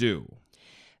specialist would do.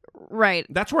 Right.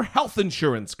 That's where health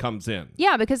insurance comes in.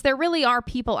 Yeah, because there really are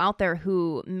people out there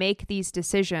who make these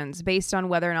decisions based on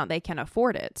whether or not they can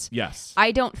afford it. Yes.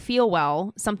 I don't feel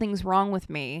well. Something's wrong with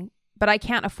me, but I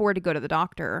can't afford to go to the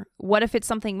doctor. What if it's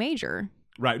something major?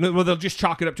 Right. Well, they'll just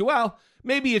chalk it up to, well,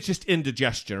 maybe it's just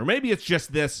indigestion, or maybe it's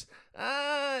just this.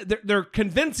 They're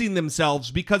convincing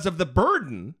themselves because of the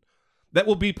burden that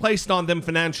will be placed on them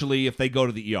financially if they go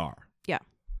to the ER. Yeah.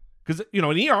 Because, an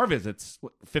ER visit's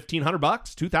 $1,500,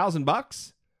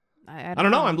 $2,000. I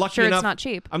don't know. I'm lucky sure enough. It's not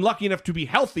cheap. I'm lucky enough to be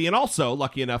healthy and also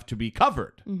lucky enough to be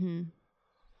covered. Mm-hmm.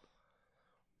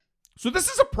 So this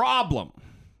is a problem.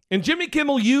 And Jimmy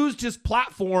Kimmel used his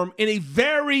platform in a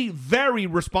very, very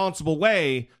responsible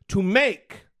way to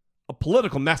make a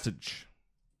political message.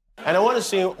 And I want to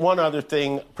say one other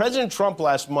thing. President Trump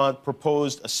last month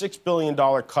proposed a $6 billion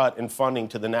cut in funding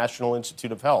to the National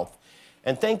Institute of Health.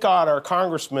 And thank God our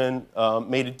congressman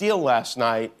made a deal last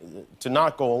night to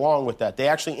not go along with that. They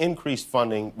actually increased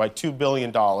funding by $2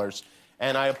 billion,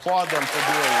 and I applaud them for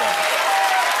doing that.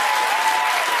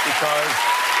 Because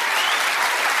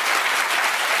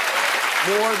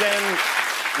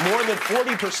more than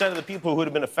 40% of the people who would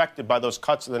have been affected by those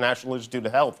cuts to the National Institute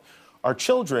of Health are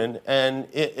children, and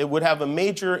it would have a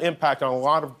major impact on a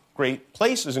lot of great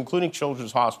places, including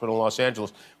Children's Hospital in Los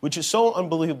Angeles, which is so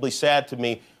unbelievably sad to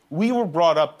me. We were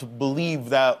brought up to believe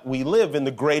that we live in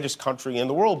the greatest country in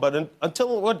the world, but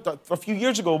until a few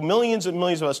years ago, millions and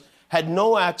millions of us had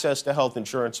no access to health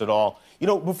insurance at all.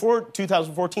 Before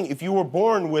 2014, if you were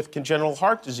born with congenital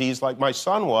heart disease like my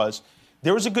son was,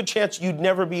 there was a good chance you'd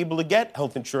never be able to get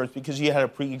health insurance because you had a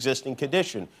pre-existing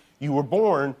condition. You were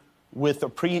born with a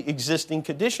pre-existing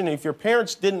condition. If your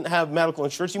parents didn't have medical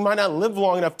insurance, you might not live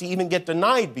long enough to even get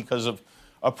denied because of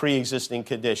a pre-existing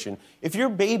condition. If your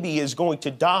baby is going to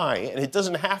die, and it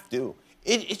doesn't have to,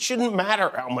 it shouldn't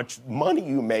matter how much money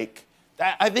you make.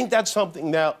 I think that's something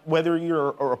that, whether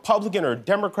you're a Republican or a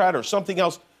Democrat or something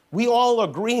else, we all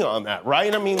agree on that,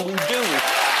 right? I mean, we do.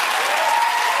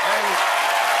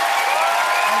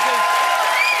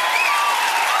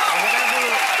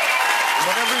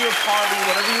 Whatever your party,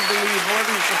 whatever you believe,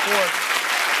 whatever you support,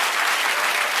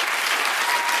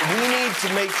 we need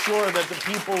to make sure that the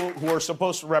people who are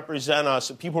supposed to represent us,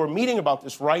 the people who are meeting about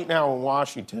this right now in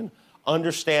Washington,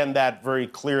 understand that very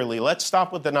clearly. Let's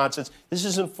stop with the nonsense. This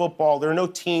isn't football. There are no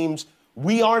teams.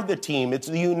 We are the team. It's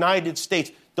the United States.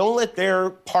 Don't let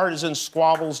their partisan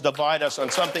squabbles divide us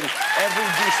on something every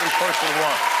decent person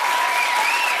wants.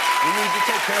 We need to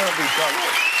take care of each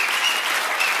other.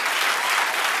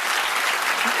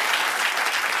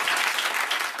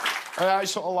 I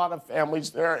saw a lot of families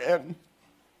there, and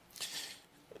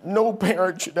no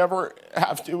parent should ever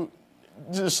have to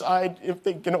decide if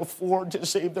they can afford to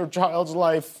save their child's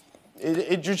life.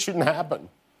 It just shouldn't happen.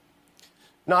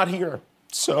 Not here.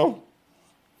 So,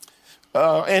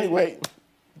 anyway,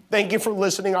 thank you for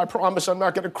listening. I promise I'm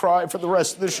not going to cry for the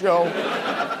rest of the show.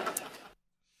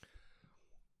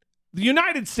 The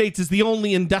United States is the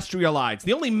only industrialized,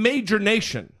 the only major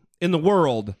nation in the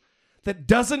world that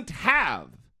doesn't have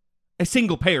a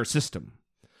single-payer system.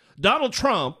 Donald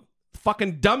Trump,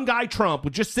 fucking dumb guy Trump,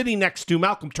 was just sitting next to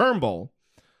Malcolm Turnbull,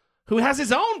 who has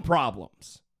his own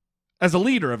problems as a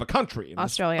leader of a country, of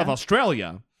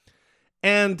Australia.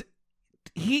 And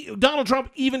Donald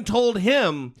Trump even told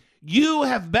him, you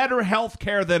have better health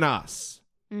care than us.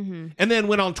 Mm-hmm. And then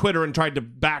went on Twitter and tried to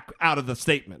back out of the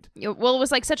statement. Well, it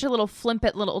was like such a little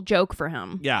flippant little joke for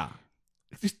him. Yeah.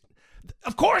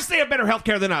 Of course they have better health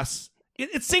care than us.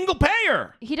 It's single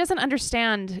payer. He doesn't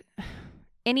understand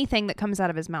anything that comes out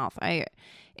of his mouth.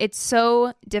 It's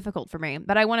so difficult for me.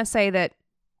 But I want to say that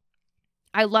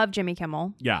I love Jimmy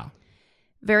Kimmel. Yeah.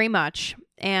 Very much.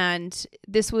 And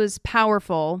this was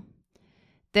powerful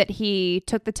that he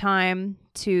took the time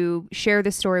to share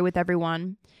this story with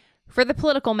everyone. For the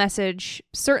political message,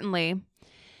 certainly.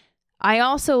 I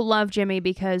also love Jimmy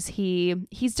because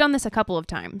he's done this a couple of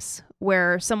times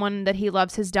where someone that he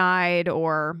loves has died,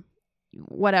 or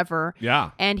whatever.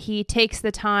 Yeah. And he takes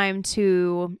the time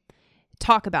to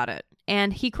talk about it,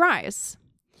 and he cries.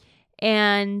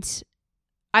 And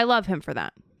I love him for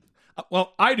that.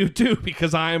 Well, I do too,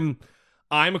 because I'm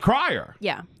a crier.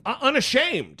 Yeah.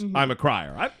 Unashamed. Mhm. I'm a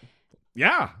crier.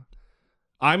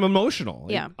 I'm emotional.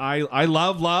 Yeah. I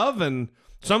love, and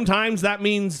sometimes that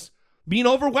means being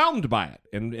overwhelmed by it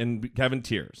and having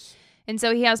tears. And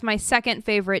so he has my second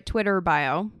favorite Twitter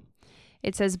bio.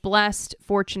 It says, blessed,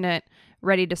 fortunate,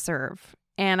 ready to serve.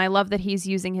 And I love that he's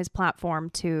using his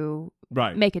platform to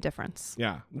make a difference.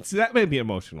 Yeah. See, that made me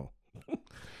emotional.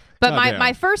 But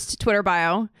my first Twitter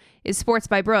bio is Sports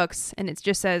by Brooks, and it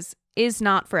just says, is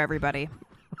not for everybody.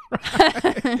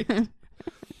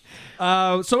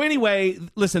 So anyway,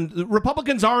 listen, the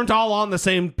Republicans aren't all on the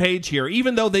same page here,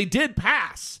 even though they did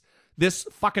pass this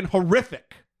fucking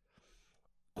horrific,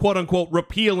 quote unquote,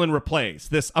 repeal and replace,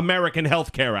 this American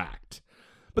Health Care Act.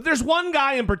 But there's one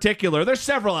guy in particular, there's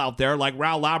several out there like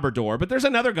Raul Labrador, but there's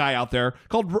another guy out there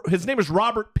his name is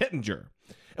Robert Pittenger.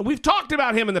 And we've talked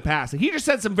about him in the past. He just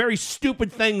said some very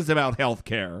stupid things about health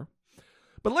care.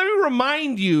 But let me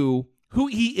remind you who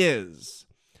he is.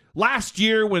 Last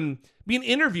year, when being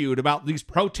interviewed about these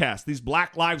protests, these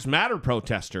Black Lives Matter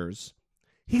protesters,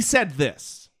 he said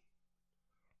this.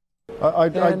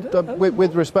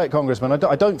 With respect, Congressman,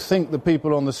 I don't think the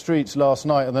people on the streets last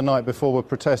night and the night before were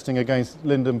protesting against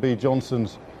Lyndon B.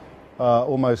 Johnson's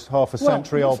almost half a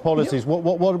century-old policies.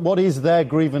 What is their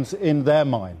grievance in their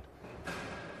mind?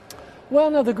 Well,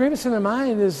 no, the grievance in their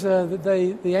mind is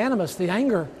the animus, the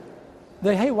anger.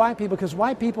 They hate white people because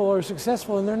white people are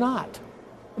successful and they're not.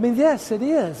 I mean, yes, it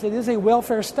is. It is a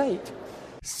welfare state.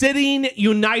 Sitting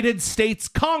United States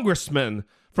Congressman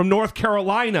from North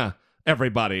Carolina,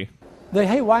 everybody. They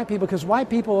hate white people because white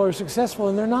people are successful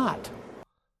and they're not.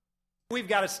 We've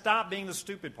got to stop being the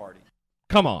stupid party.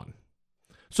 Come on.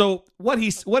 So what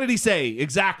did he say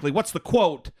exactly? What's the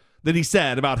quote that he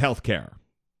said about health care?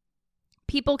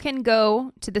 People can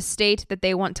go to the state that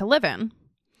they want to live in.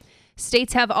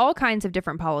 States have all kinds of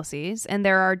different policies, and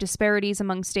there are disparities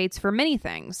among states for many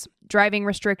things. Driving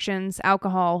restrictions,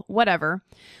 alcohol, whatever.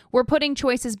 We're putting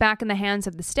choices back in the hands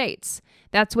of the states.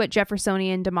 That's what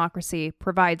Jeffersonian democracy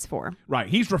provides for. Right.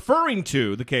 He's referring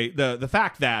to the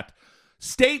fact that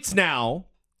states now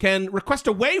can request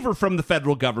a waiver from the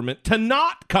federal government to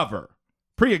not cover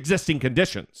pre-existing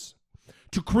conditions,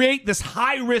 to create this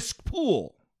high-risk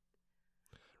pool.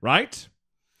 Right?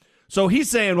 So he's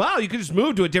saying, well, you could just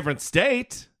move to a different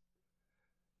state.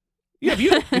 Yeah, if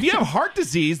you have heart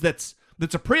disease that's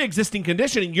a pre-existing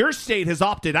condition and your state has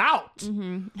opted out,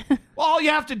 well, all you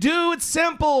have to do, it's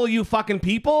simple, you fucking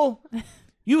people.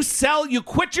 You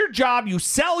quit your job, you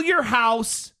sell your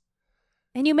house.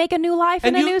 And you make a new life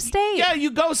in a new state. Yeah,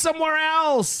 you go somewhere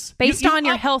else. Based on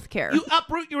your health care. You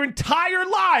uproot your entire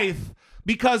life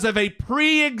because of a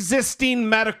pre-existing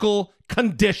medical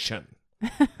condition.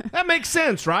 That makes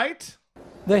sense, right?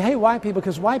 They hate white people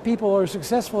because white people are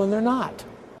successful and they're not.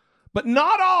 But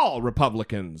not all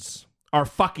Republicans are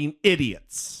fucking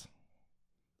idiots.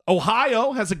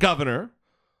 Ohio has a governor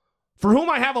for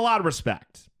whom I have a lot of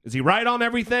respect. Is he right on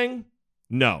everything?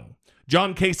 No.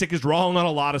 John Kasich is wrong on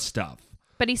a lot of stuff.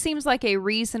 But he seems like a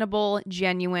reasonable,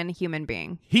 genuine human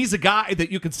being. He's a guy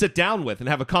that you can sit down with and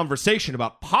have a conversation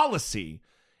about policy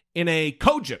in a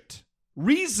cogent,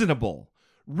 reasonable,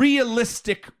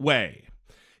 realistic way.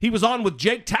 He was on with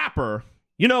Jake Tapper.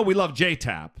 You know we love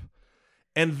J-Tap.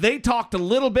 And they talked a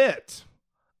little bit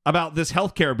about this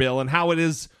healthcare bill and how it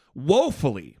is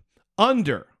woefully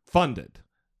underfunded.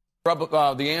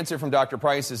 The answer from Dr.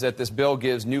 Price is that this bill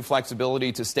gives new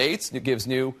flexibility to states. It gives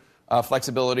new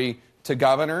flexibility to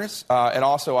governors. It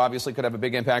also obviously could have a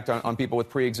big impact on people with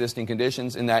pre-existing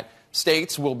conditions in that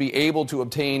states will be able to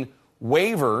obtain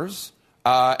waivers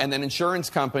and then insurance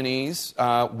companies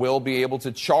will be able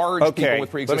to charge people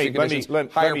with pre-existing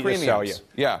conditions higher premiums. Just tell you.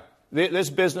 Yeah. This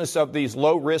business of these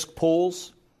low-risk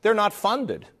pools, they're not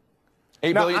funded.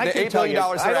 $8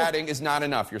 billion they're adding is not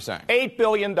enough, you're saying? $8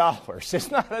 billion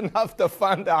is not enough to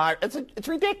fund the higher. It's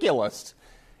ridiculous.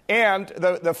 And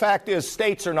the fact is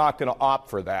states are not going to opt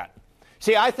for that.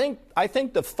 See, I think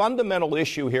the fundamental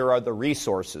issue here are the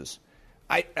resources.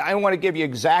 I don't want to give you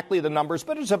exactly the numbers,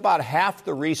 but it's about half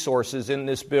the resources in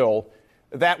this bill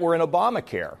that were in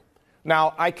Obamacare.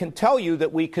 Now, I can tell you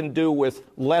that we can do with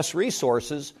less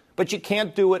resources, but you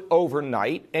can't do it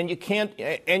overnight, and you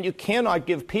cannot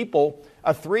give people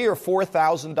a $3,000 or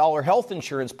 $4,000 health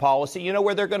insurance policy. You know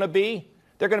where they're going to be?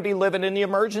 They're going to be living in the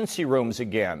emergency rooms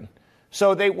again.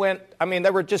 So they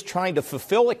were just trying to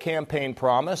fulfill a campaign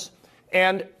promise,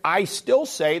 And I still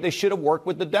say they should have worked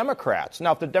with the Democrats.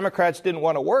 Now, if the Democrats didn't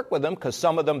want to work with them, because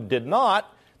some of them did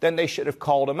not, then they should have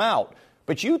called them out.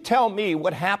 But you tell me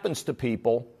what happens to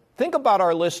people. Think about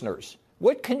our listeners.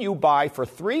 What can you buy for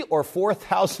 $3,000 or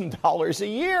 $4,000 a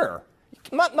year?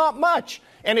 Not much.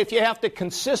 And if you have to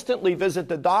consistently visit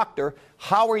the doctor,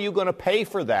 how are you going to pay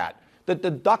for that? The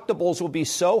deductibles will be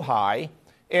so high.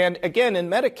 And again, in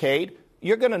Medicaid,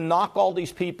 you're going to knock all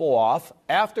these people off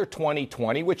after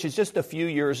 2020, which is just a few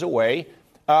years away.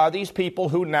 These people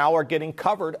who now are getting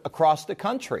covered across the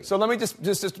country. So let me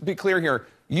just be clear here.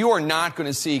 You are not going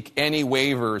to seek any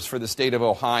waivers for the state of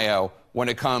Ohio when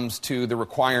it comes to the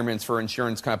requirements for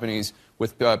insurance companies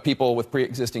with people with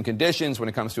pre-existing conditions, when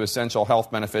it comes to essential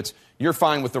health benefits. You're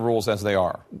fine with the rules as they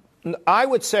are. I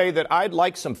would say that I'd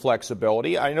like some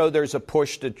flexibility. I know there's a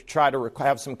push to try to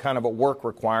have some kind of a work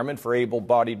requirement for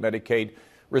able-bodied Medicaid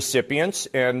recipients,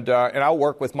 and I'll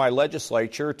work with my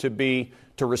legislature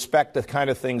to respect the kind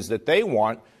of things that they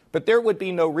want. But there would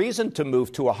be no reason to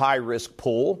move to a high-risk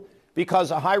pool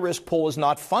because a high-risk pool is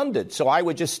not funded. So I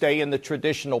would just stay in the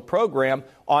traditional program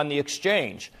on the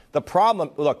exchange. The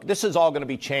problem, look, this is all going to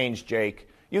be changed, Jake.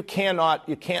 You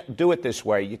can't do it this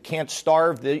way. You can't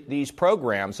starve these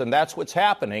programs, and that's what's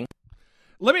happening.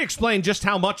 Let me explain just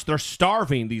how much they're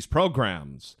starving these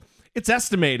programs. It's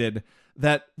estimated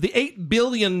that the $8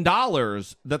 billion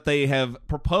that they have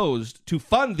proposed to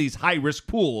fund these high-risk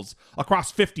pools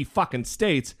across 50 fucking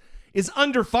states is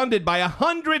underfunded by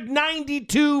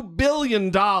 $192 billion.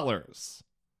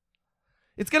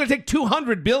 It's going to take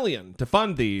 $200 billion to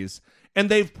fund these, and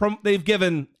they've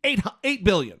given $8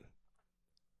 billion.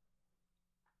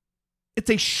 It's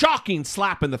a shocking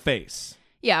slap in the face.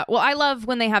 Yeah, well, I love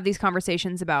when they have these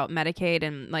conversations about Medicaid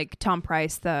and like Tom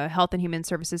Price, the Health and Human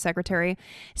Services Secretary,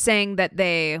 saying that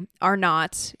they are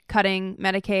not cutting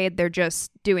Medicaid. They're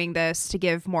just doing this to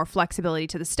give more flexibility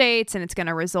to the states and it's going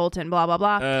to result in blah, blah,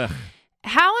 blah.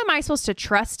 How am I supposed to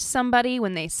trust somebody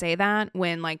when they say that,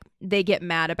 when like they get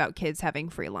mad about kids having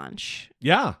free lunch?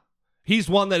 Yeah, he's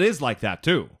one that is like that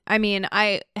too. I mean,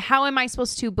 how am I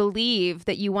supposed to believe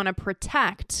that you want to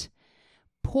protect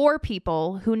poor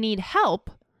people who need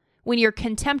help when you're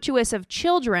contemptuous of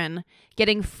children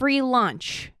getting free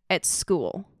lunch at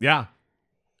school? Yeah.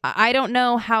 I don't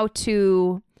know how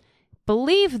to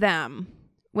believe them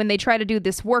when they try to do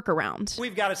this workaround.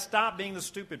 We've got to stop being the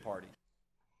stupid party.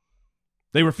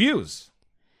 They refuse.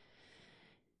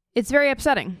 It's very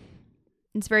upsetting.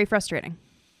 It's very frustrating.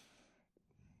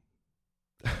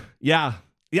 Yeah,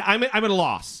 I'm at a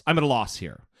loss. I'm at a loss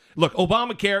here. Look,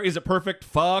 Obamacare, is it perfect?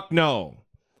 Fuck no.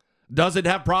 Does it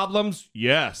have problems?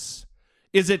 Yes.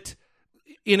 Is it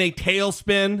in a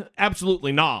tailspin?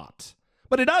 Absolutely not.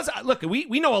 But it does. Look,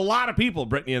 we know a lot of people,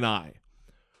 Brittany and I,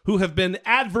 who have been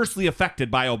adversely affected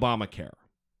by Obamacare.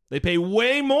 They pay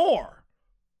way more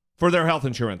for their health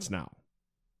insurance now.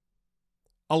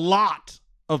 A lot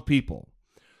of people.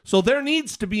 So there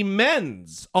needs to be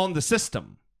mends on the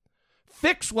system.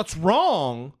 Fix what's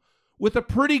wrong with a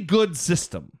pretty good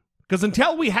system. Because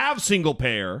until we have single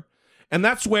payer, and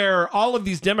that's where all of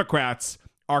these Democrats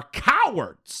are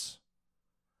cowards,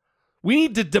 we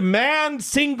need to demand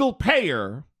single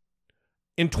payer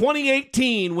in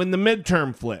 2018 when the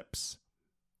midterm flips.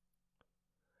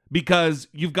 Because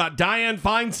you've got Dianne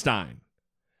Feinstein,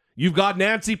 you've got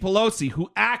Nancy Pelosi,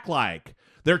 who act like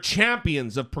they're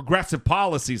champions of progressive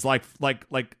policies like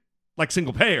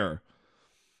single payer,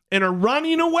 and are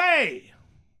running away.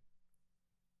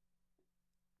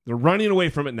 They're running away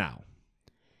from it now.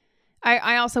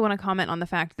 I also want to comment on the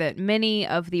fact that many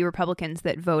of the Republicans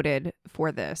that voted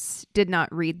for this did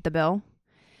not read the bill.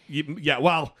 Yeah,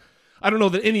 well, I don't know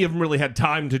that any of them really had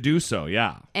time to do so,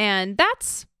 yeah. And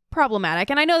that's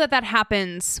problematic. And I know that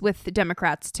happens with the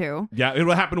Democrats, too. Yeah, it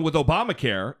happened with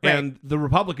Obamacare, right. And the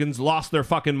Republicans lost their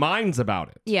fucking minds about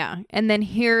it. Yeah, and then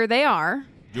here they are.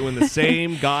 Doing the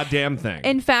same goddamn thing.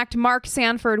 In fact, Mark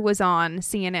Sanford was on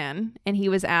CNN, and he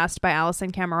was asked by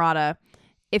Allison Camerata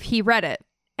if he read it.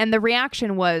 And the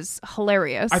reaction was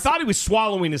hilarious. I thought he was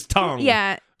swallowing his tongue.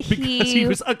 Yeah. He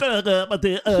was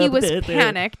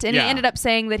panicked, and he ended up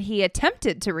saying that he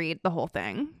attempted to read the whole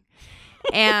thing.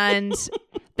 And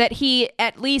that he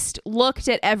at least looked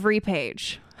at every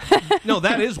page. No,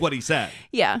 that is what he said.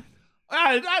 Yeah.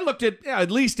 I looked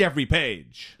at least every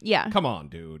page. Yeah. Come on,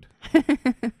 dude.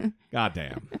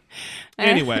 Goddamn.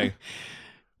 Anyway,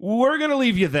 we're going to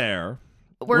leave you there.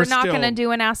 We're not going to do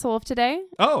an asshole of today?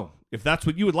 Oh, if that's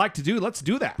what you would like to do, let's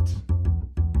do that.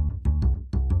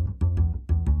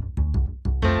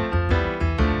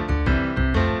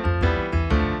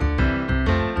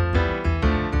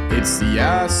 It's the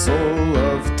asshole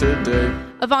of today.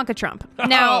 Ivanka Trump.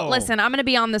 Now, listen, I'm going to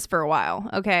be on this for a while,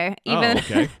 okay?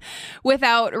 Even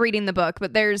without reading the book,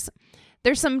 but there's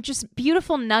some just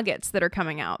beautiful nuggets that are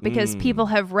coming out because people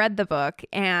have read the book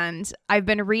and I've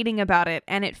been reading about it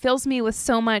and it fills me with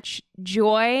so much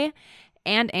joy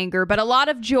and anger, but a lot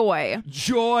of joy.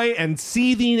 Joy and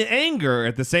seething anger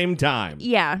at the same time.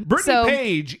 Yeah. Brittany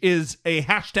Page is a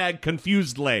hashtag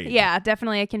confused lady. Yeah,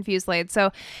 definitely a confused lady.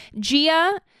 So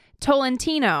Gia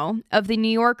Tolentino of The New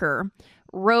Yorker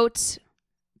wrote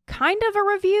kind of a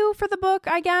review for the book,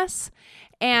 I guess.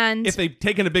 And if they've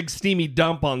taken a big steamy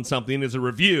dump on something as a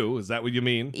review, is that what you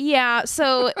mean? Yeah,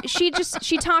 so she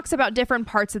talks about different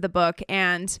parts of the book,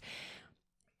 and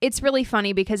it's really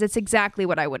funny because it's exactly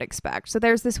what I would expect. So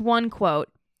there's this one quote.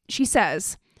 She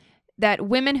says that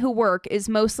Women Who Work is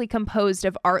mostly composed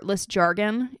of artless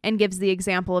jargon, and gives the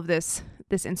example of this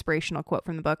inspirational quote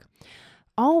from the book.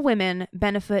 All women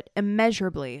benefit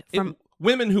immeasurably from...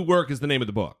 Women Who Work is the name of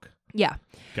the book. Yeah.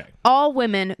 Okay. All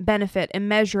women benefit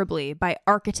immeasurably by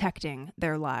architecting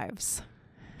their lives.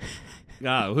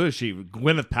 Who is she?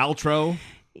 Gwyneth Paltrow?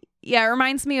 Yeah, it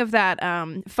reminds me of that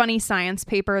funny science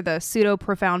paper, the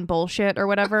pseudo-profound bullshit or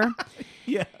whatever.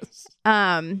 Yes.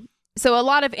 So a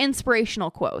lot of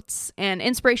inspirational quotes, and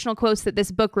inspirational quotes that this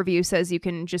book review says you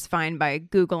can just find by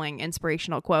Googling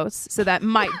inspirational quotes. So that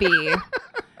might be...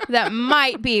 That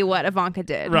might be what Ivanka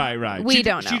did. Right. We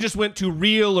don't know. She just went to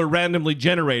real or randomly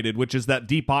generated, which is that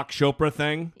Deepak Chopra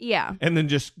thing. Yeah. And then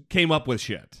just came up with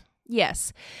shit.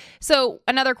 Yes. So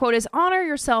another quote is, honor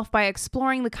yourself by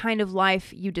exploring the kind of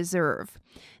life you deserve.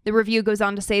 The review goes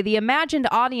on to say, the imagined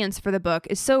audience for the book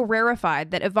is so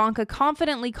rarefied that Ivanka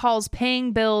confidently calls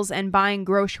paying bills and buying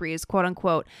groceries, quote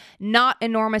unquote, not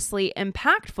enormously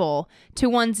impactful to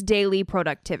one's daily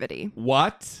productivity.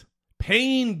 What?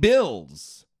 Paying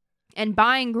bills and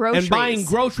buying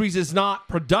groceries is not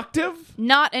productive?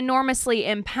 Not enormously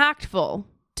impactful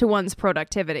to one's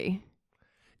productivity.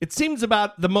 It seems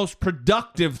about the most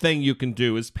productive thing you can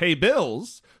do is pay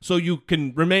bills so you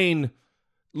can remain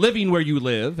living where you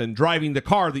live and driving the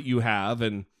car that you have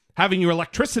and having your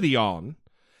electricity on.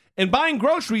 And buying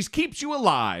groceries keeps you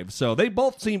alive. So they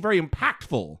both seem very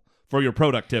impactful for your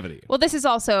productivity. Well, this is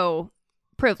also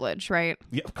privilege, right?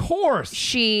 Yeah, of course.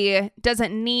 She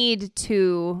doesn't need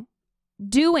to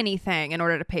do anything in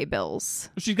order to pay bills.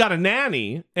 She's got a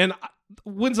nanny, and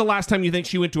when's the last time you think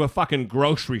she went to a fucking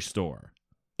grocery store?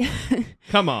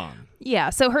 Come on.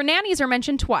 Yeah, so her nannies are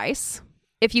mentioned twice,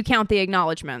 if you count the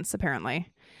acknowledgments,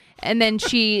 apparently. And then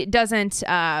she doesn't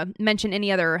mention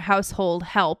any other household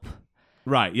help.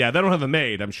 Right, yeah, they don't have a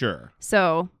maid, I'm sure.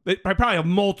 So they probably have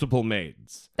multiple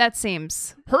maids. That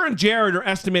seems... Her and Jared are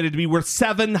estimated to be worth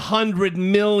 $700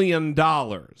 million.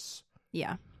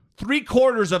 Yeah.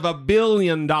 $750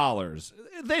 million.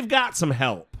 They've got some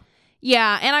help.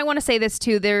 Yeah, and I want to say this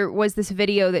too. There was this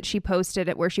video that she posted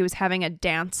where she was having a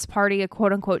dance party, a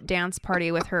quote-unquote dance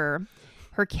party with her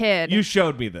kid. You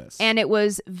showed me this. And it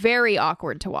was very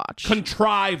awkward to watch.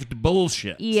 Contrived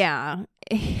bullshit. Yeah.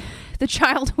 The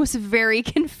child was very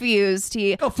confused.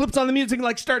 He flips on the music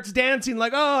and starts dancing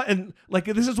and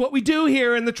this is what we do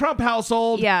here in the Trump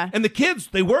household. Yeah. And the kids,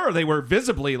 they were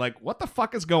visibly what the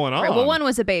fuck is going on? Right, well, one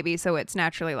was a baby, so it's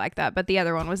naturally like that, but the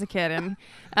other one was a kid, and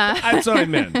that's what I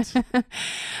meant.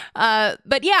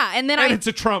 But yeah, and then it's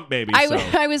a Trump baby.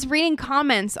 I was reading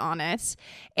comments on it,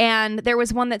 and there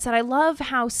was one that said, "I love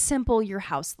how simple your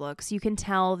house looks. You can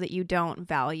tell that you don't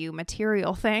value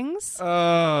material things."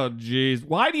 Oh, jeez.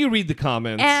 Why do you read the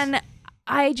comments? And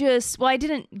I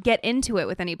didn't get into it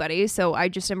with anybody, so I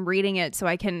just am reading it so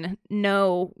I can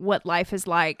know what life is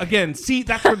like. Again, see,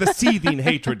 that's where the seething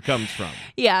hatred comes from.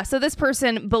 Yeah, so this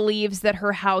person believes that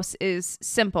her house is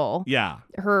simple. Yeah.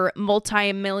 Her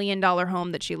multi-million-dollar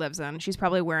home that she lives in. She's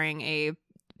probably wearing a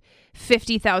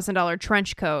 $50,000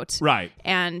 trench coat. Right.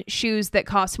 And shoes that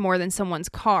cost more than someone's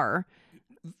car.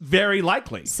 Very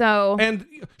likely. So, and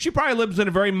she probably lives in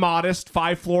a very modest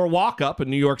 5-floor walk-up in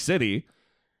New York City.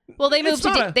 Well, they moved to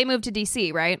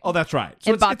DC, right? Oh, that's right.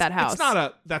 So and bought that house.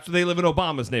 That's where they live in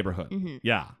Obama's neighborhood. Mm-hmm.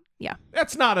 Yeah. Yeah.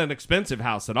 That's not an expensive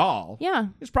house at all. Yeah.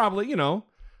 It's probably,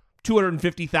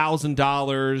 $250,000,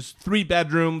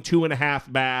 3-bedroom,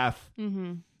 2.5 bath,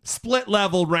 split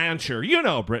level rancher.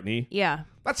 Brittany. Yeah.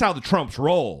 That's how the Trumps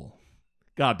roll.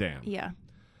 Goddamn. Yeah.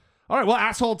 All right. Well,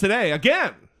 asshole today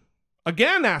again.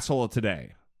 Again, asshole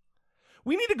today.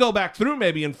 We need to go back through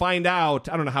maybe and find out.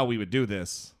 I don't know how we would do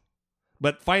this,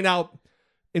 but find out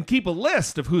and keep a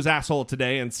list of who's asshole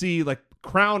today and see,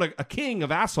 crown a king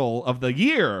of asshole of the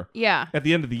year. Yeah. At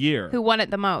the end of the year. Who won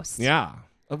it the most. Yeah.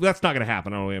 That's not going to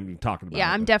happen. I don't know what I'm talking about.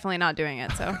 Yeah, I'm definitely not doing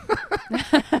it, so.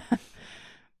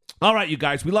 All right, you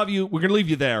guys, we love you. We're going to leave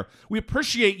you there. We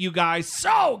appreciate you guys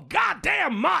so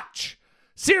goddamn much.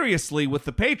 Seriously, with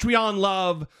the Patreon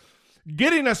love,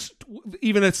 getting us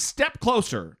even a step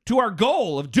closer to our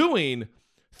goal of doing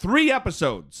 3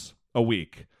 episodes a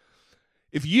week.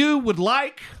 If you would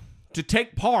like to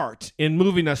take part in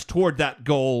moving us toward that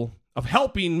goal of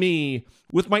helping me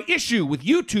with my issue with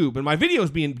YouTube and my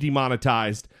videos being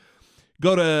demonetized,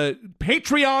 go to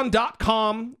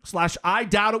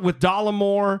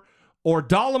patreon.com/IDoubtIt or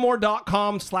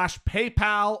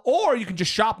dollamore.com/PayPal, or you can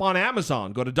just shop on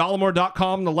Amazon. Go to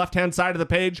dollamore.com on the left-hand side of the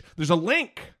page. There's a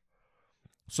link.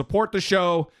 Support the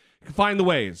show. You can find the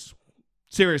ways.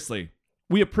 Seriously,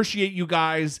 we appreciate you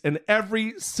guys, and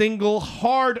every single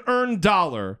hard-earned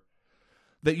dollar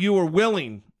that you are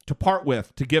willing to part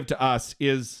with to give to us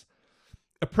is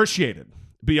appreciated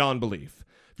beyond belief.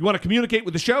 If you want to communicate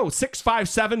with the show,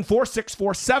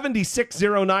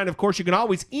 657-464-7609. Of course, you can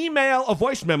always email a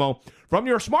voice memo from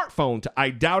your smartphone to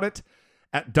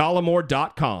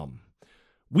idoubtit@dollamore.com.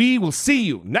 We will see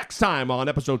you next time on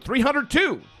episode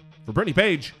 302. For Brittany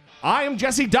Page, I am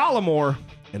Jesse Dollamore,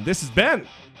 and this has been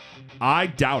I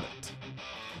Doubt It.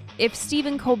 If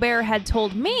Stephen Colbert had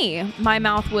told me my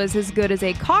mouth was as good as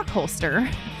a cock holster,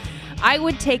 I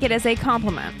would take it as a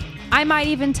compliment. I might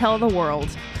even tell the world.